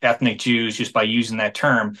Jews, ethnic Jews, just by using that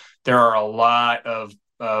term. There are a lot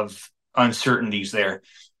of uncertainties there.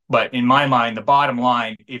 But in my mind, the bottom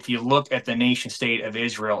line, if you look at the nation state of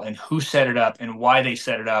Israel and who set it up and why they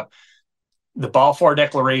set it up, the Balfour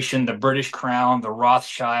Declaration, the British Crown, the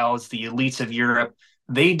Rothschilds, the elites of Europe,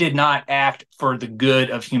 they did not act for the good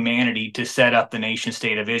of humanity to set up the nation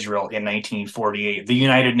state of Israel in 1948. The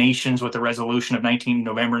United Nations, with the resolution of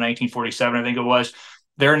November 1947, I think it was,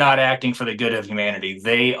 they're not acting for the good of humanity.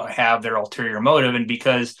 They have their ulterior motive, and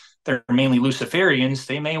because they're mainly Luciferians,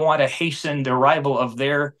 they may want to hasten the arrival of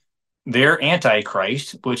their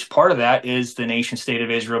Antichrist, which part of that is the nation state of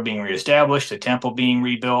Israel being reestablished, the temple being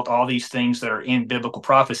rebuilt, all these things that are in biblical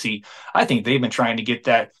prophecy. I think they've been trying to get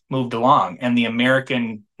that moved along. And the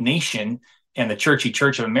American nation and the Churchy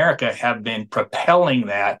Church of America have been propelling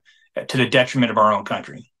that to the detriment of our own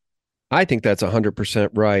country. I think that's 100%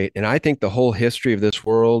 right. And I think the whole history of this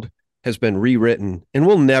world has been rewritten, and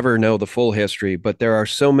we'll never know the full history, but there are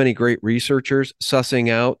so many great researchers sussing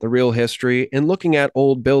out the real history and looking at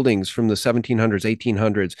old buildings from the 1700s,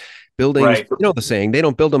 1800s, buildings, Right. you know the saying, they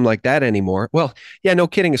don't build them like that anymore. Well, yeah, no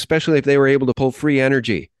kidding, especially if they were able to pull free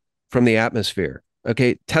energy from the atmosphere.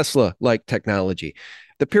 Okay, Tesla-like technology.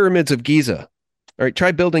 The pyramids of Giza. All right,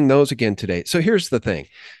 try building those again today. So here's the thing.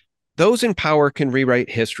 Those in power can rewrite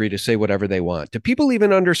history to say whatever they want. Do people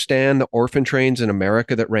even understand the orphan trains in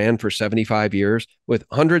America that ran for 75 years with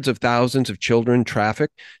hundreds of thousands of children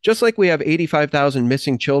trafficked? Just like we have 85,000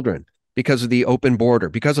 missing children because of the open border,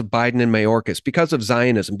 because of Biden and Mayorkas, because of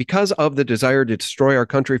Zionism, because of the desire to destroy our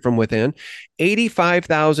country from within,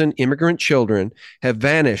 85,000 immigrant children have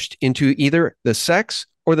vanished into either the sex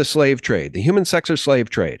or the slave trade, the human sex or slave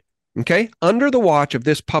trade, okay, under the watch of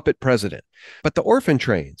this puppet president. But the orphan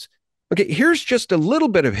trains, okay, here's just a little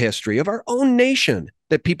bit of history of our own nation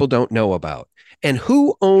that people don't know about. And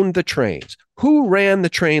who owned the trains? Who ran the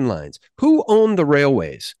train lines? Who owned the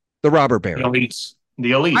railways? The robber baron.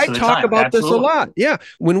 The elites. I of the talk time. about Absolutely. this a lot. Yeah.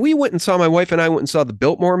 When we went and saw, my wife and I went and saw the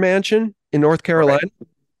Biltmore Mansion in North Carolina, right.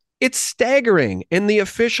 It's staggering. And the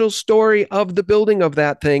official story of the building of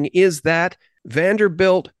that thing is that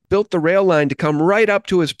Vanderbilt built the rail line to come right up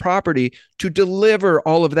to his property to deliver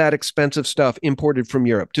all of that expensive stuff imported from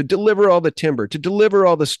Europe, to deliver all the timber, to deliver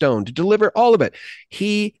all the stone, to deliver all of it.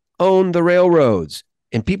 He owned the railroads,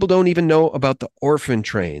 and people don't even know about the orphan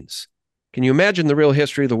trains. Can you imagine the real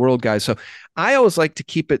history of the world, guys? So I always like to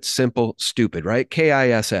keep it simple, stupid, right?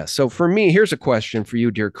 KISS. So for me, here's a question for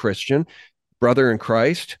you, dear Christian, brother in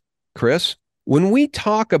Christ, Chris. When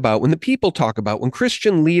the people talk about, when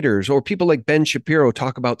Christian leaders or people like Ben Shapiro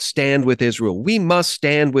talk about stand with Israel, we must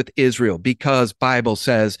stand with Israel because Bible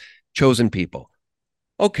says chosen people.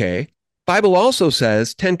 Okay. Bible also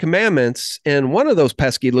says 10 commandments, and one of those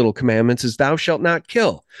pesky little commandments is thou shalt not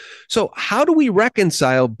kill. So how do we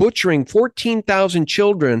reconcile butchering 14,000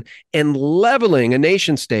 children and leveling a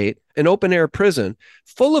nation state, an open air prison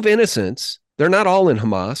full of innocents? They're not all in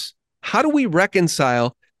Hamas. How do we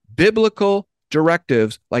reconcile biblical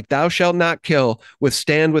directives like thou shalt not kill with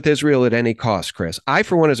stand with Israel at any cost, Chris? I,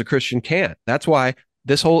 for one, as a Christian, can't. That's why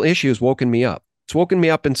this whole issue has woken me up. It's woken me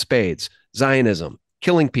up in spades. Zionism,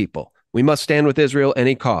 killing people. We must stand with Israel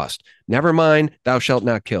any cost. Never mind, thou shalt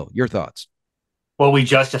not kill. Your thoughts? Well, we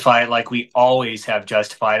justify it like we always have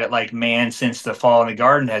justified it, like man since the fall in the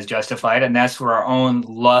garden has justified it, and that's for our own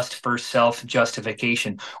lust for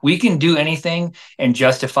self-justification. We can do anything and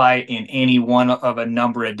justify it in any one of a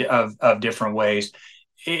number of different ways.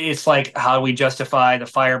 It's like, how do we justify the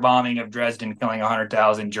firebombing of Dresden killing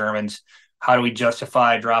 100,000 Germans? How do we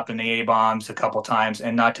justify dropping the A-bombs a couple times,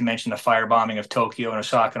 and not to mention the firebombing of Tokyo and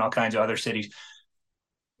Osaka and all kinds of other cities?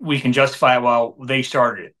 We can justify it, well, they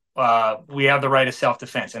started it. We have the right of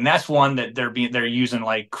self-defense, and that's one that they're using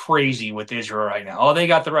like crazy with Israel right now. Oh, they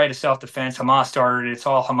got the right of self-defense. Hamas started it. It's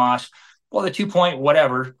all Hamas. Well, the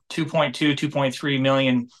 2.3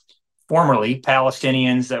 million formerly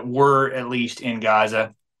Palestinians that were at least in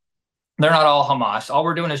Gaza, they're not all Hamas. All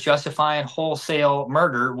we're doing is justifying wholesale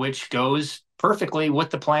murder, which goes perfectly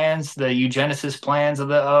with the plans, the eugenicist plans of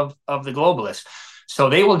the globalists. So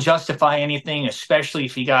they will justify anything, especially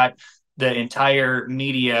if you got the entire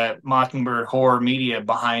media, Mockingbird horror media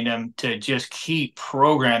behind them, to just keep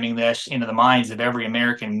programming this into the minds of every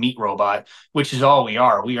American meat robot, which is all we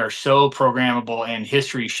are. We are so programmable, and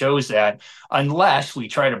history shows that unless we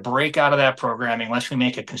try to break out of that programming, unless we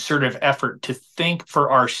make a concerted effort to think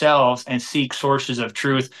for ourselves and seek sources of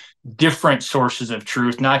truth, different sources of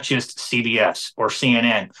truth, not just CBS or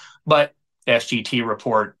CNN, but SGT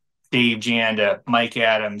Report, Dave Janda, Mike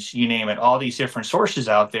Adams, you name it, all these different sources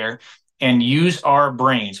out there, and use our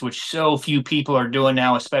brains, which so few people are doing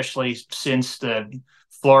now, especially since the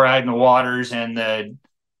fluoride in the waters and the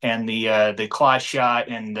clot shot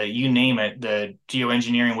and the, you name it, the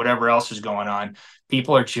geoengineering, whatever else is going on.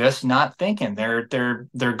 People are just not thinking. They're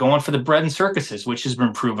going for the bread and circuses, which has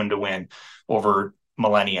been proven to win over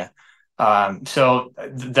millennia. So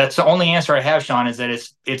that's the only answer I have, Sean, is that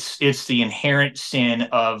it's the inherent sin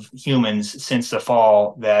of humans since the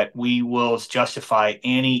fall that we will justify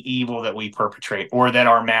any evil that we perpetrate or that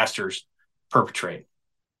our masters perpetrate.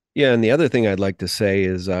 Yeah, and the other thing I'd like to say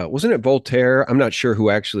is, wasn't it Voltaire? I'm not sure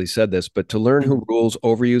who actually said this, but to learn who rules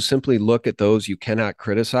over you, simply look at those you cannot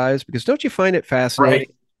criticize, because don't you find it fascinating?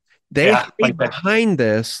 Right. They hide behind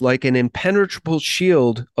this like an impenetrable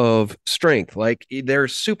shield of strength. Like they're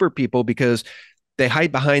super people because they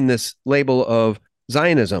hide behind this label of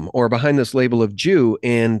Zionism or behind this label of Jew.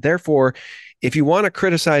 And therefore, if you want to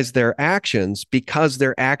criticize their actions because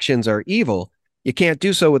their actions are evil, You can't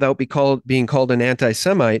do so without being called an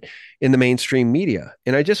anti-Semite in the mainstream media.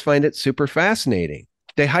 And I just find it super fascinating.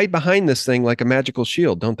 They hide behind this thing like a magical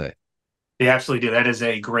shield, don't they? They absolutely do. That is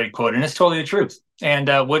a great quote, and it's totally the truth. And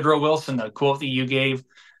Woodrow Wilson, the quote that you gave,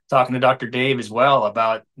 talking to Dr. Dave as well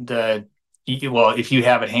about well, if you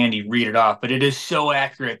have it handy, read it off. But it is so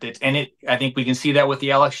accurate I think we can see that with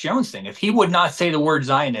the Alex Jones thing. If he would not say the word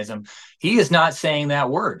Zionism, he is not saying that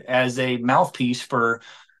word as a mouthpiece for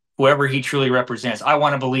whoever he truly represents. I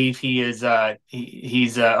want to believe he is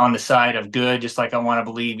he's on the side of good, just like I want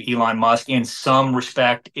to believe Elon Musk in some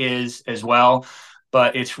respect is as well.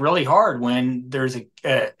 But it's really hard when there's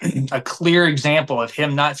a clear example of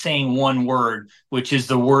him not saying one word, which is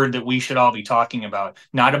the word that we should all be talking about.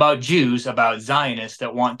 Not about Jews, about Zionists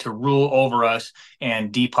that want to rule over us and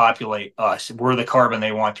depopulate us. We're the carbon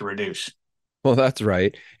they want to reduce. Well, that's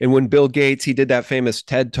right. And when Bill Gates, he did that famous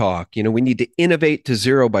TED talk, we need to innovate to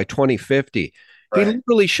zero by 2050. Right. He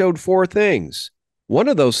literally showed four things. One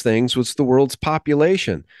of those things was the world's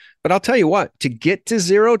population. But I'll tell you what, to get to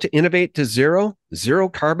zero, to innovate to zero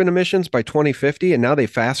carbon emissions by 2050, and now they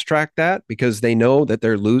fast track that because they know that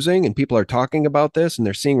they're losing and people are talking about this and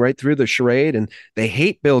they're seeing right through the charade and they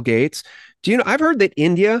hate Bill Gates. I've heard that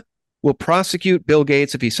India will prosecute Bill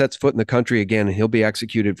Gates if he sets foot in the country again and he'll be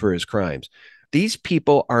executed for his crimes. These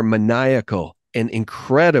people are maniacal and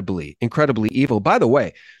incredibly, incredibly evil. By the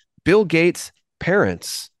way, Bill Gates'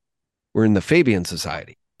 parents were in the Fabian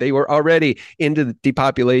Society. They were already into the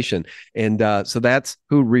depopulation. And so that's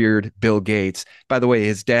who reared Bill Gates. By the way,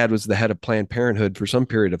 his dad was the head of Planned Parenthood for some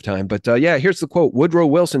period of time. But here's the quote. Woodrow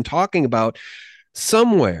Wilson talking about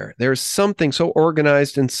somewhere there's something so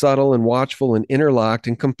organized and subtle and watchful and interlocked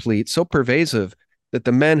and complete, so pervasive that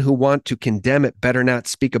the men who want to condemn it better not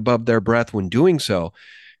speak above their breath when doing so.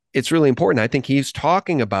 It's really important. I think he's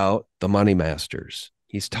talking about the money masters.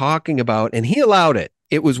 He's talking about, and he allowed it.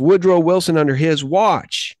 It was Woodrow Wilson under his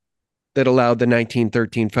watch that allowed the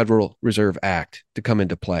 1913 Federal Reserve Act to come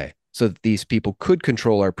into play so that these people could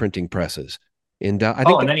control our printing presses. And I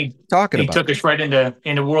think and then he took us right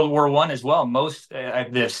into World War I as well. Most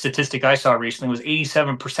the statistic I saw recently was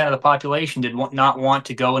 87% of the population did not want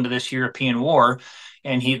to go into this European war,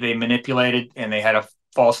 and they manipulated and they had a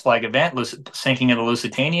false flag event, sinking of the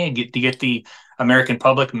Lusitania, to get the American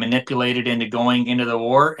public manipulated into going into the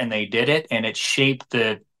war, and they did it, and it shaped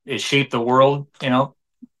the world,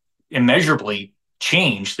 immeasurably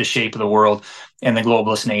changed the shape of the world and the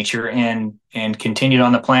globalist nature, and continued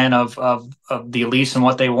on the plan of the elites and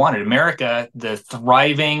what they wanted. America, the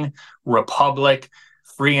thriving republic,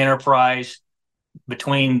 free enterprise,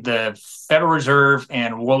 between the Federal Reserve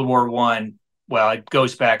and World War I, well, it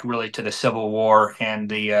goes back really to the Civil War and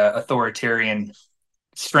the authoritarian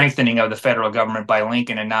strengthening of the federal government by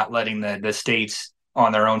Lincoln and not letting the states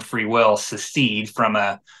on their own free will secede from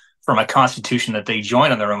a constitution that they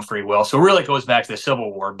joined on their own free will. So really it goes back to the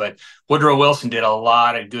Civil War, but Woodrow Wilson did a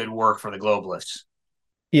lot of good work for the globalists.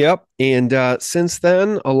 Yep. And since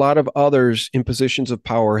then, a lot of others in positions of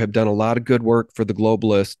power have done a lot of good work for the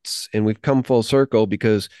globalists. And we've come full circle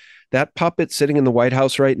because that puppet sitting in the White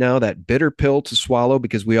House right now, that bitter pill to swallow,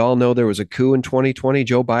 because we all know there was a coup in 2020,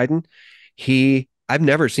 Joe Biden, I've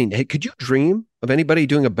never seen, could you dream of anybody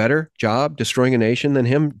doing a better job destroying a nation than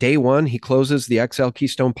him? Day one, he closes the XL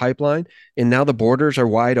Keystone pipeline, and now the borders are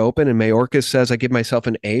wide open, and Mayorkas says, I give myself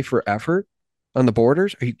an A for effort on the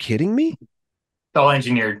borders. Are you kidding me? It's all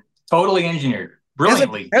engineered, totally engineered.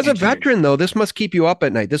 Brilliantly. As a veteran, though, this must keep you up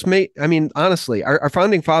at night. Honestly, our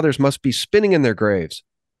founding fathers must be spinning in their graves.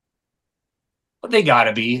 Well, they got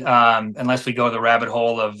to be, unless we go the rabbit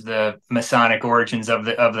hole of the Masonic origins of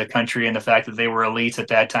the country and the fact that they were elites at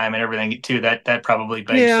that time and everything too. That probably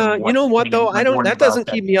begs. Yeah, you know what though? That doesn't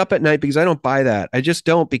keep me up at night because I don't buy that. I just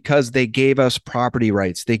don't, because they gave us property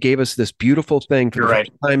rights. They gave us this beautiful thing for the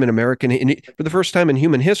first time for the first time in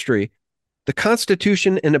human history. The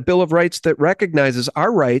Constitution and a Bill of Rights that recognizes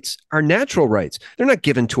our rights are natural rights. They're not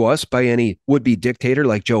given to us by any would-be dictator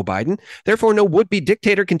like Joe Biden. Therefore, no would-be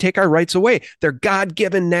dictator can take our rights away. They're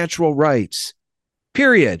God-given natural rights.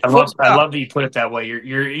 Period. I love that you put it that way.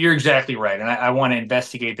 You're exactly right, and I want to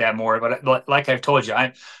investigate that more. But like I've told you,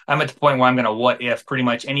 I'm at the point where I'm going to what if pretty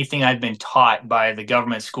much anything I've been taught by the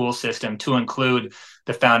government school system to include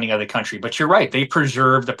the founding of the country. But you're right; they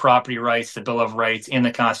preserve the property rights, the Bill of Rights in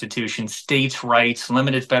the Constitution, states' rights,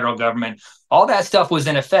 limited federal government, All that stuff was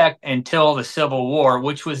in effect until the Civil War,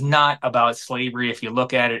 which was not about slavery. If you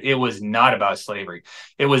look at it, it was not about slavery.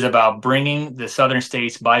 It was about bringing the southern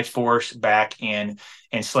states by force back in,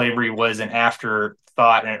 and slavery was an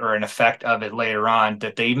afterthought or an effect of it later on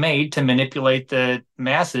that they made to manipulate the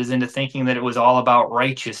masses into thinking that it was all about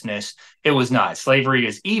righteousness. It was not. Slavery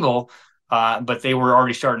is evil, but they were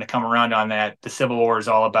already starting to come around on that. The Civil War is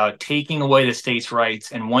all about taking away the states'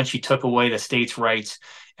 rights, and once you took away the states' rights,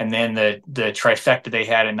 and then the trifecta they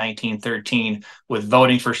had in 1913 with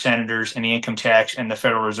voting for senators and the income tax and the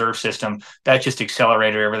Federal Reserve System, that just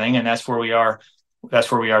accelerated everything, and that's where we are.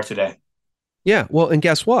 That's where we are today. Yeah, well, and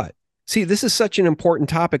guess what? See, this is such an important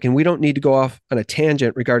topic, and we don't need to go off on a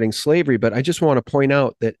tangent regarding slavery, but I just want to point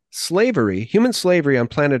out that slavery, human slavery on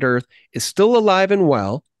planet Earth, is still alive and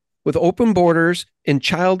well with open borders and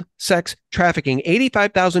child sex trafficking,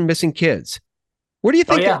 85,000 missing kids. Where do you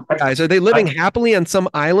think guys are? They living happily on some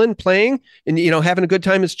island playing and, having a good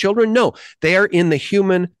time as children? No, they are in the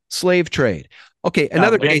human slave trade. Okay,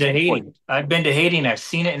 another case. I've been to Haiti and I've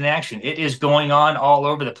seen it in action. It is going on all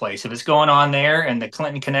over the place. If it's going on there and the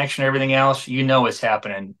Clinton connection and everything else, it's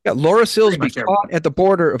happening. Yeah, Laura Silsby caught at the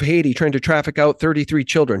border of Haiti trying to traffic out 33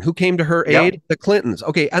 children. Who came to her aid? The Clintons.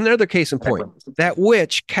 Okay, another case in point. That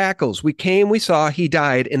witch Cackles. We saw, he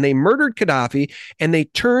died, and they murdered Gaddafi, and they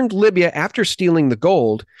turned Libya, after stealing the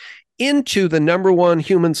gold, into the number one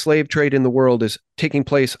human slave trade in the world is taking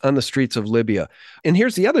place on the streets of Libya. And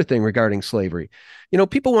here's the other thing regarding slavery.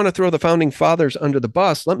 People want to throw the founding fathers under the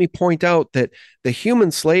bus. Let me point out that the human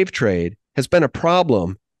slave trade has been a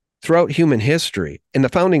problem throughout human history, and the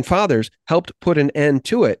founding fathers helped put an end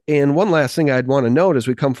to it. And one last thing I'd want to note as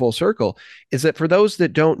we come full circle is that for those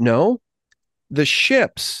that don't know, the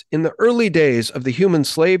ships in the early days of the human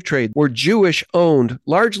slave trade were Jewish-owned,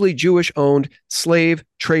 largely Jewish-owned slave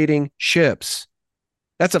trading ships.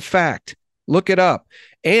 That's a fact. Look it up.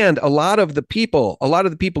 And a lot of the people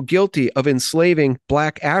guilty of enslaving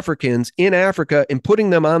Black Africans in Africa and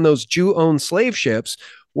putting them on those Jew-owned slave ships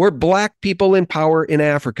were Black people in power in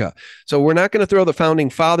Africa. So we're not going to throw the founding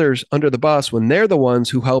fathers under the bus when they're the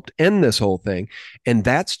ones who helped end this whole thing. And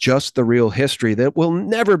that's just the real history that will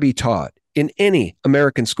never be taught in any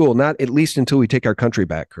American school, not at least until we take our country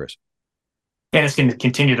back, Chris. And it's going to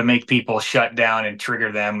continue to make people shut down and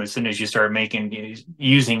trigger them as soon as you start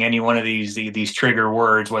using any one of these trigger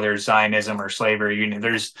words, whether it's Zionism or slavery.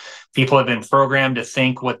 There's people have been programmed to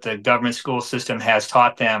think what the government school system has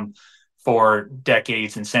taught them for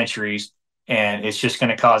decades and centuries, and it's just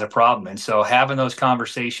going to cause a problem. And so having those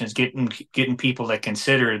conversations, getting people to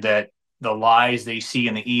consider that the lies they see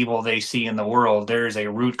and the evil they see in the world, there's a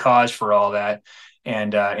root cause for all that.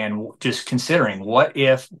 And just considering what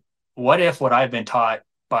if what I've been taught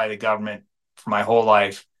by the government for my whole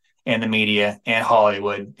life and the media and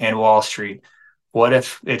Hollywood and Wall Street, what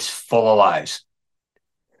if it's full of lies?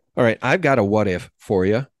 All right. I've got a what if for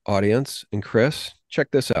you, audience, and Chris,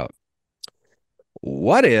 check this out.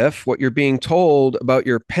 What if what you're being told about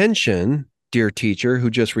your pension, dear teacher who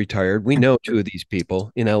just retired, we know two of these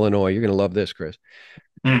people in Illinois. You're going to love this, Chris.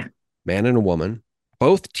 Man and a woman,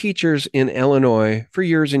 both teachers in Illinois for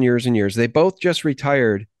years and years and years. They both just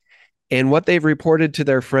retired. And what they've reported to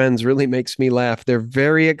their friends really makes me laugh. They're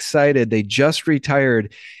very excited. They just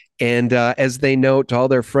retired. And as they note to all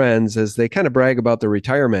their friends, as they kind of brag about their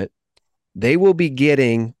retirement, they will be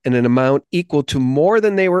getting an amount equal to more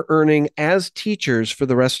than they were earning as teachers for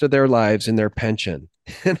the rest of their lives in their pension.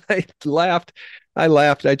 And I laughed.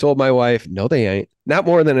 I told my wife, no, they ain't. Not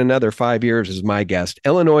more than another 5 years is my guess.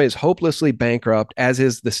 Illinois is hopelessly bankrupt, as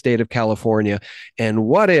is the state of California. And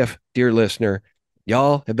what if, dear listener,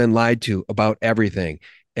 y'all have been lied to about everything,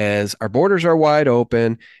 as our borders are wide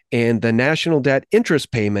open and the national debt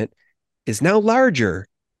interest payment is now larger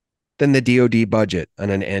than the DoD budget on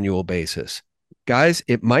an annual basis. Guys,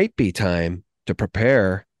 it might be time to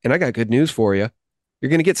prepare. And I got good news for you. You're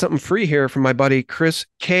going to get something free here from my buddy Chris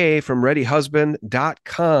K from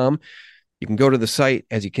readyhusband.com. You can go to the site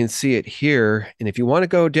as you can see it here. And if you want to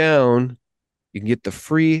go down, you can get the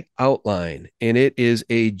free outline. And it is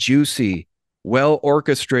a juicy,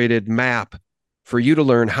 well-orchestrated map for you to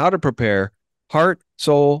learn how to prepare heart,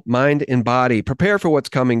 soul, mind, and body. Prepare for what's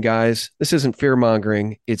coming, guys. This isn't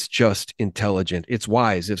fear-mongering. It's just intelligent. It's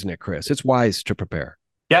wise, isn't it, Chris? It's wise to prepare.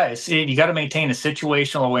 Yeah, you got to maintain a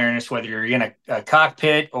situational awareness, whether you're in a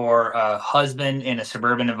cockpit or a husband in a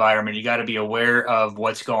suburban environment. You got to be aware of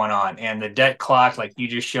what's going on. And the debt clock, like you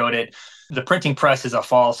just showed it, the printing press is a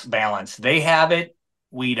false balance. They have it.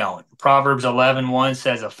 We don't. Proverbs 11:1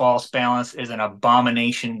 says a false balance is an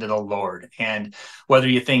abomination to the Lord. And whether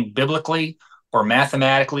you think biblically or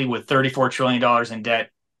mathematically, with $34 trillion in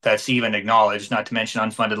debt, that's even acknowledged, not to mention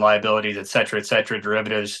unfunded liabilities, et cetera,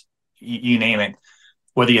 derivatives, you name it.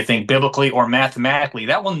 Whether you think biblically or mathematically,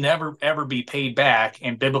 that will never, ever be paid back.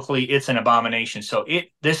 And biblically, it's an abomination. So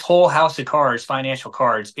this whole house of cards, financial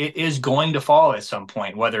cards, it is going to fall at some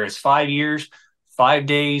point, whether it's 5 years, 5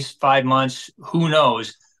 days, 5 months, who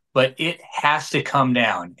knows, but it has to come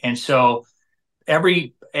down. And so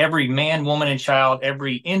every man, woman, and child,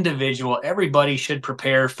 every individual, everybody should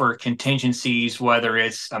prepare for contingencies, whether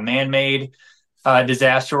it's a man-made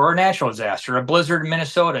disaster or a natural disaster, a blizzard in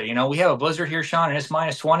Minnesota. We have a blizzard here, Sean, and it's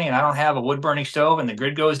 -20, and I don't have a wood burning stove, and the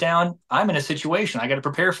grid goes down. I'm in a situation. I got to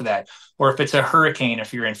prepare for that. Or if it's a hurricane,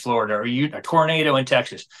 if you're in Florida, or a tornado in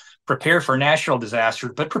Texas, prepare for natural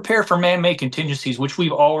disasters, but prepare for man-made contingencies, which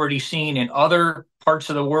we've already seen in other parts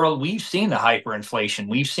of the world. We've seen the hyperinflation.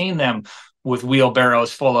 We've seen them with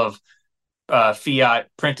wheelbarrows full of fiat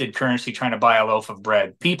printed currency trying to buy a loaf of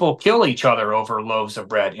bread. People kill each other over loaves of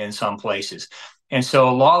bread in some places. And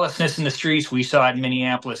so lawlessness in the streets, we saw it in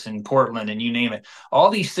Minneapolis and Portland and you name it. All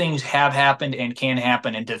these things have happened and can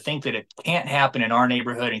happen. And to think that it can't happen in our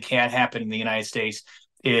neighborhood and can't happen in the United States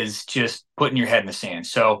is just putting your head in the sand.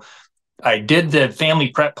 So I did the family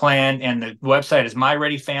prep plan, and the website is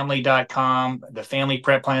myreadyfamily.com. The family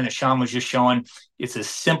prep plan that Sean was just showing, it's a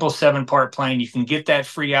simple 7-part plan. You can get that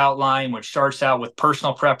free outline, which starts out with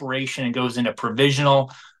personal preparation and goes into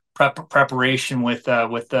provisional preparation with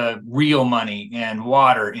the real money and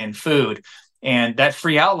water and food. And that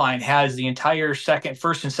free outline has the entire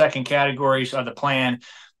first and second categories of the plan.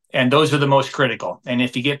 And those are the most critical. And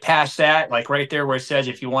if you get past that, like right there where it says,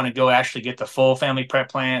 if you want to go actually get the full family prep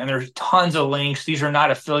plan, and there's tons of links. These are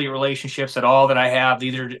not affiliate relationships at all that I have.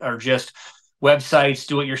 These are just websites,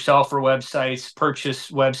 do-it-yourselfer websites,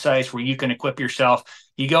 purchase websites where you can equip yourself.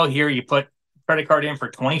 You go here, you put credit card in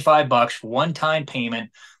for $25, one-time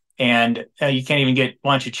payment, and you can't even get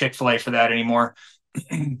lunch at Chick-fil-A for that anymore.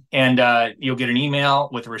 And you'll get an email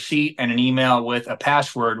with a receipt and an email with a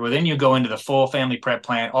password, where then you go into the full family prep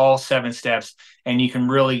plan, all 7 steps, and you can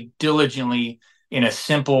really diligently, in a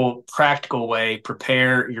simple, practical way,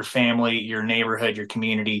 prepare your family, your neighborhood, your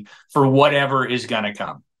community for whatever is going to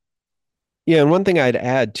come. Yeah, and one thing I'd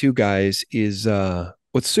add too, guys, is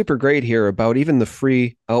what's super great here about even the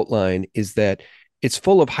free outline is that it's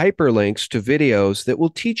full of hyperlinks to videos that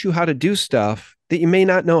will teach you how to do stuff that you may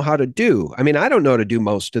not know how to do. I mean, I don't know how to do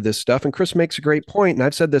most of this stuff. And Chris makes a great point. And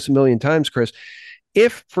I've said this a million times, Chris.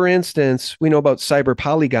 If, for instance, we know about Cyber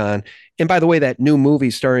Polygon, and by the way, that new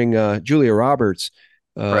movie starring Julia Roberts,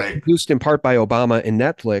 produced in part by Obama and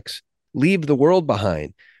Netflix, Leave the World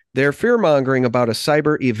Behind. They're fear-mongering about a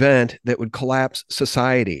cyber event that would collapse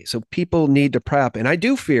society. So people need to prep. And I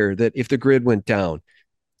do fear that if the grid went down,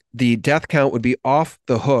 the death count would be off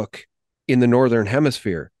the hook in the Northern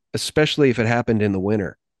Hemisphere, especially if it happened in the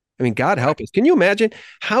winter. I mean, God help us. Can you imagine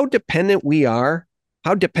how dependent we are,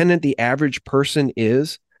 how dependent the average person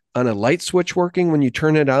is on a light switch working when you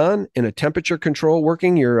turn it on, and a temperature control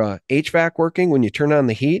working, your HVAC working when you turn on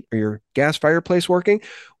the heat, or your gas fireplace working?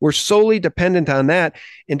 We're solely dependent on that.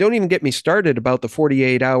 And don't even get me started about the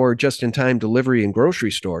 48-hour just-in-time delivery in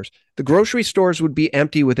grocery stores. The grocery stores would be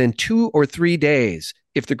empty within 2 or 3 days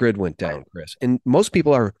if the grid went down, Chris. And most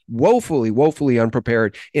people are woefully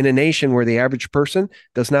unprepared in a nation where the average person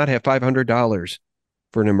does not have $500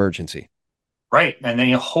 for an emergency. Right. And then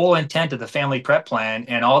the whole intent of the family prep plan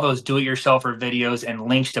and all those do-it-yourselfer videos and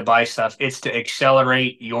links to buy stuff, it's to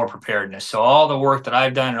accelerate your preparedness. So all the work that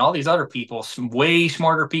I've done and all these other people, some way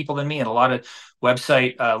smarter people than me, and a lot of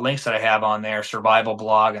website links that I have on there, Survival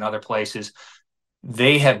Blog and other places,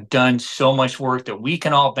 they have done so much work that we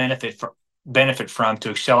can all benefit from to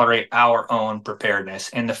accelerate our own preparedness.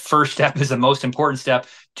 And the first step is the most important step.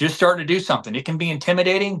 Just start to do something. It can be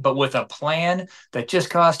intimidating, but with a plan that just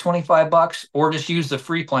costs $25, or just use the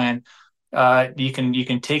free plan, you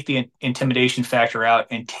can take the intimidation factor out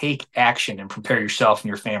and take action and prepare yourself and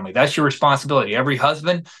your family. That's your responsibility. Every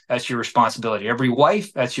husband, that's your responsibility. Every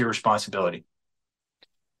wife, that's your responsibility.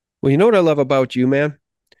 Well, you know what I love about you, man?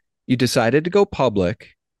 You decided to go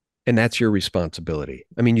public, and that's your responsibility.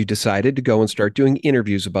 I mean, you decided to go and start doing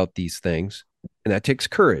interviews about these things, and that takes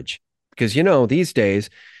courage, because, you know, these days,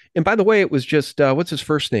 and by the way, it was just, what's his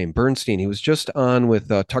first name? Bernstein. He was just on with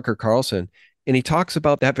Tucker Carlson, and he talks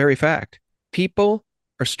about that very fact. People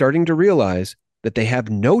are starting to realize that they have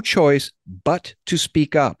no choice but to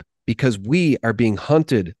speak up, because we are being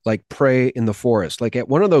hunted like prey in the forest. Like at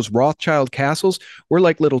one of those Rothschild castles, we're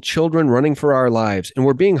like little children running for our lives, and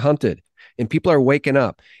we're being hunted. And people are waking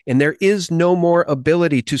up, and there is no more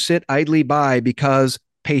ability to sit idly by because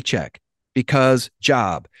paycheck, because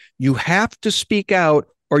job. You have to speak out,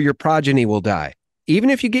 or your progeny will die. even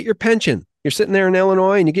if you get your pension, you're sitting there in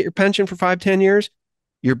Illinois and you get your pension for 5-10 years,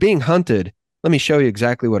 you're being hunted. Let me show you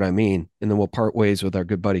exactly what I mean, and then we'll part ways with our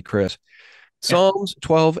good buddy Chris. Psalms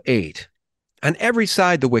 12:8. On every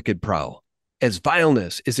side the wicked prowl, as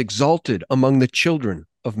vileness is exalted among the children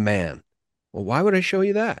of man. Well, why would I show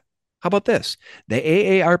you that? How about this? The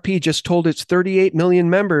AARP just told its 38 million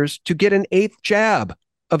members to get an 8th jab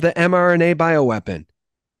of the mRNA bioweapon.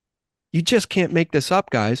 You just can't make this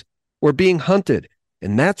up, guys. We're being hunted.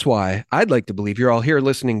 And that's why I'd like to believe you're all here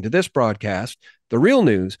listening to this broadcast, the real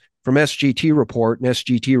news from SGT Report and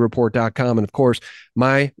sgtreport.com, and of course,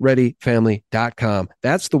 myreadyfamily.com.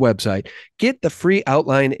 That's the website. Get the free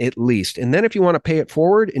outline at least. And then if you want to pay it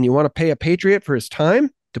forward and you want to pay a patriot for his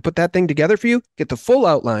time to put that thing together for you, get the full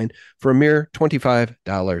outline for a mere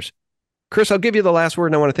 $25. Chris, I'll give you the last word,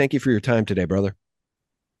 and I want to thank you for your time today, brother.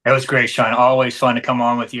 That was great, Sean. Always fun to come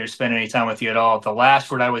on with you or spend any time with you at all. The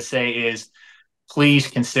last word I would say is please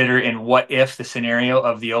consider in what if the scenario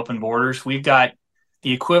of the open borders. We've got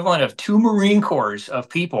the equivalent of 2 Marine Corps of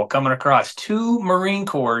people coming across, 2 Marine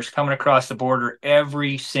Corps coming across the border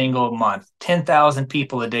every single month, 10,000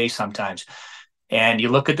 people a day sometimes. And you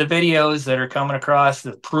look at the videos that are coming across,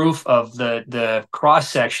 the proof of the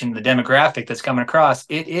cross-section, the demographic that's coming across,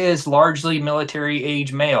 it is largely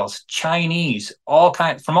military-age males, Chinese,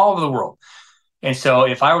 from all over the world. And so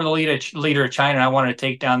if I were the leader of China and I wanted to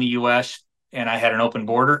take down the U.S., and I had an open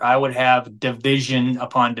border, I would have division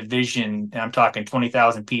upon division, and I'm talking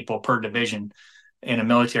 20,000 people per division in a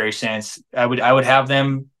military sense. I would have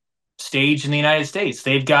them staged in the United States.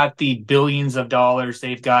 They've got the billions of dollars.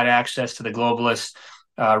 They've got access to the globalist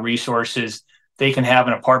resources. They can have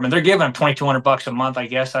an apartment. They're giving them $2,200 a month, I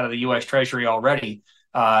guess, out of the U.S. Treasury already.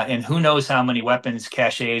 And who knows how many weapons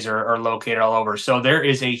caches are located all over. So there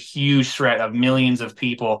is a huge threat of millions of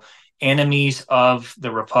people, enemies of the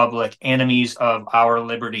Republic, enemies of our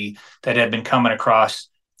liberty that have been coming across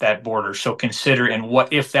that border. So consider and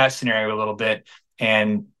what if that scenario a little bit,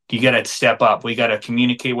 and you got to step up. We got to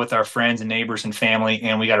communicate with our friends and neighbors and family,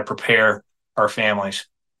 and we got to prepare our families.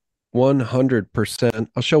 100%.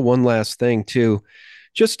 I'll show one last thing too.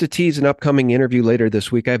 Just to tease an upcoming interview later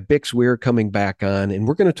this week, I have Bix Weir coming back on, and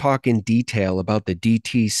we're going to talk in detail about the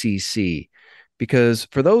DTCC. Because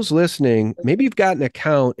for those listening, maybe you've got an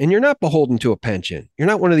account and you're not beholden to a pension. You're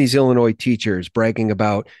not one of these Illinois teachers bragging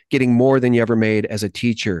about getting more than you ever made as a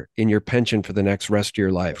teacher in your pension for the next rest of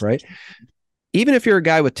your life, right? Even if you're a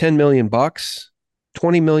guy with 10 million bucks,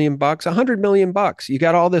 20 million bucks, 100 million bucks, you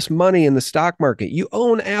got all this money in the stock market. You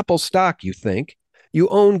own Apple stock, you think. You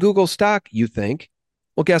own Google stock, you think.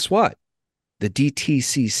 Well, guess what? The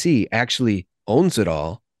DTCC actually owns it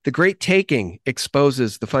all. The Great Taking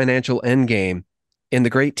exposes the financial endgame. And the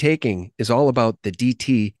Great Taking is all about the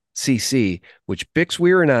DTCC, which Bix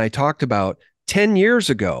Weir and I talked about 10 years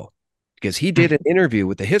ago, because he did an interview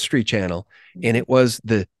with the History Channel, and it was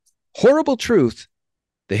the horrible truth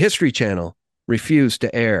the History Channel refused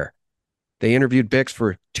to air. They interviewed Bix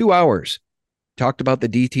for 2 hours, talked about the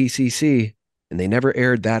DTCC, and they never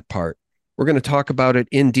aired that part. We're going to talk about it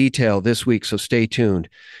in detail this week, so stay tuned.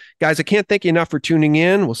 Guys, I can't thank you enough for tuning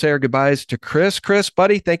in. We'll say our goodbyes to Chris. Chris,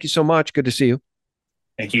 buddy, thank you so much. Good to see you.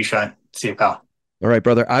 Thank you, Sean. See you, pal. All right,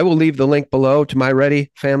 brother. I will leave the link below to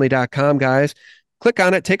myreadyfamily.com, guys. Click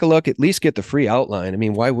on it, take a look, at least get the free outline. I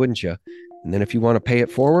mean, why wouldn't you? And then if you want to pay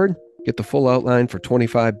it forward, get the full outline for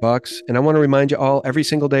 $25. And I want to remind you all, every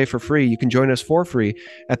single day for free, you can join us for free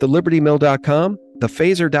at thelibertymill.com,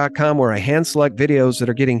 thephaser.com, where I hand select videos that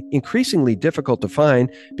are getting increasingly difficult to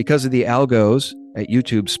find because of the algos at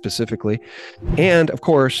YouTube specifically. And of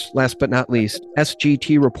course, last but not least,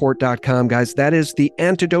 sgtreport.com, guys. That is the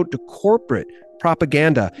antidote to corporate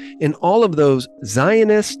propaganda and all of those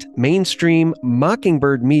Zionist mainstream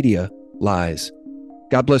mockingbird media lies.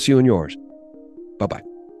 God bless you and yours. Bye-bye.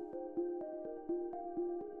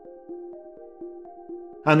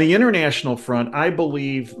 On the international front, I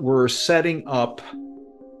believe we're setting up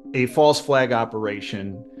a false flag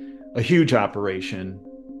operation, a huge operation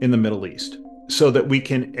in the Middle East, so that we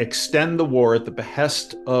can extend the war at the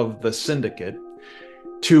behest of the syndicate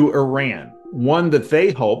to Iran. One that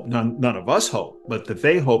they hope, none of us hope, but that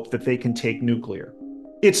they hope that they can take nuclear.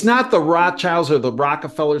 It's not the Rothschilds or the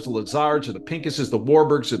Rockefellers, the Lazards or the Pinkuses, the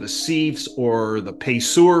Warburgs or the Seifs or the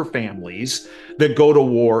Pesur families that go to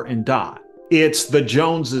war and die. It's the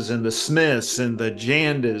Joneses and the Smiths and the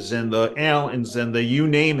Jandas and the Allens and the you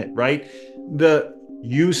name it, right? The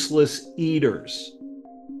useless eaters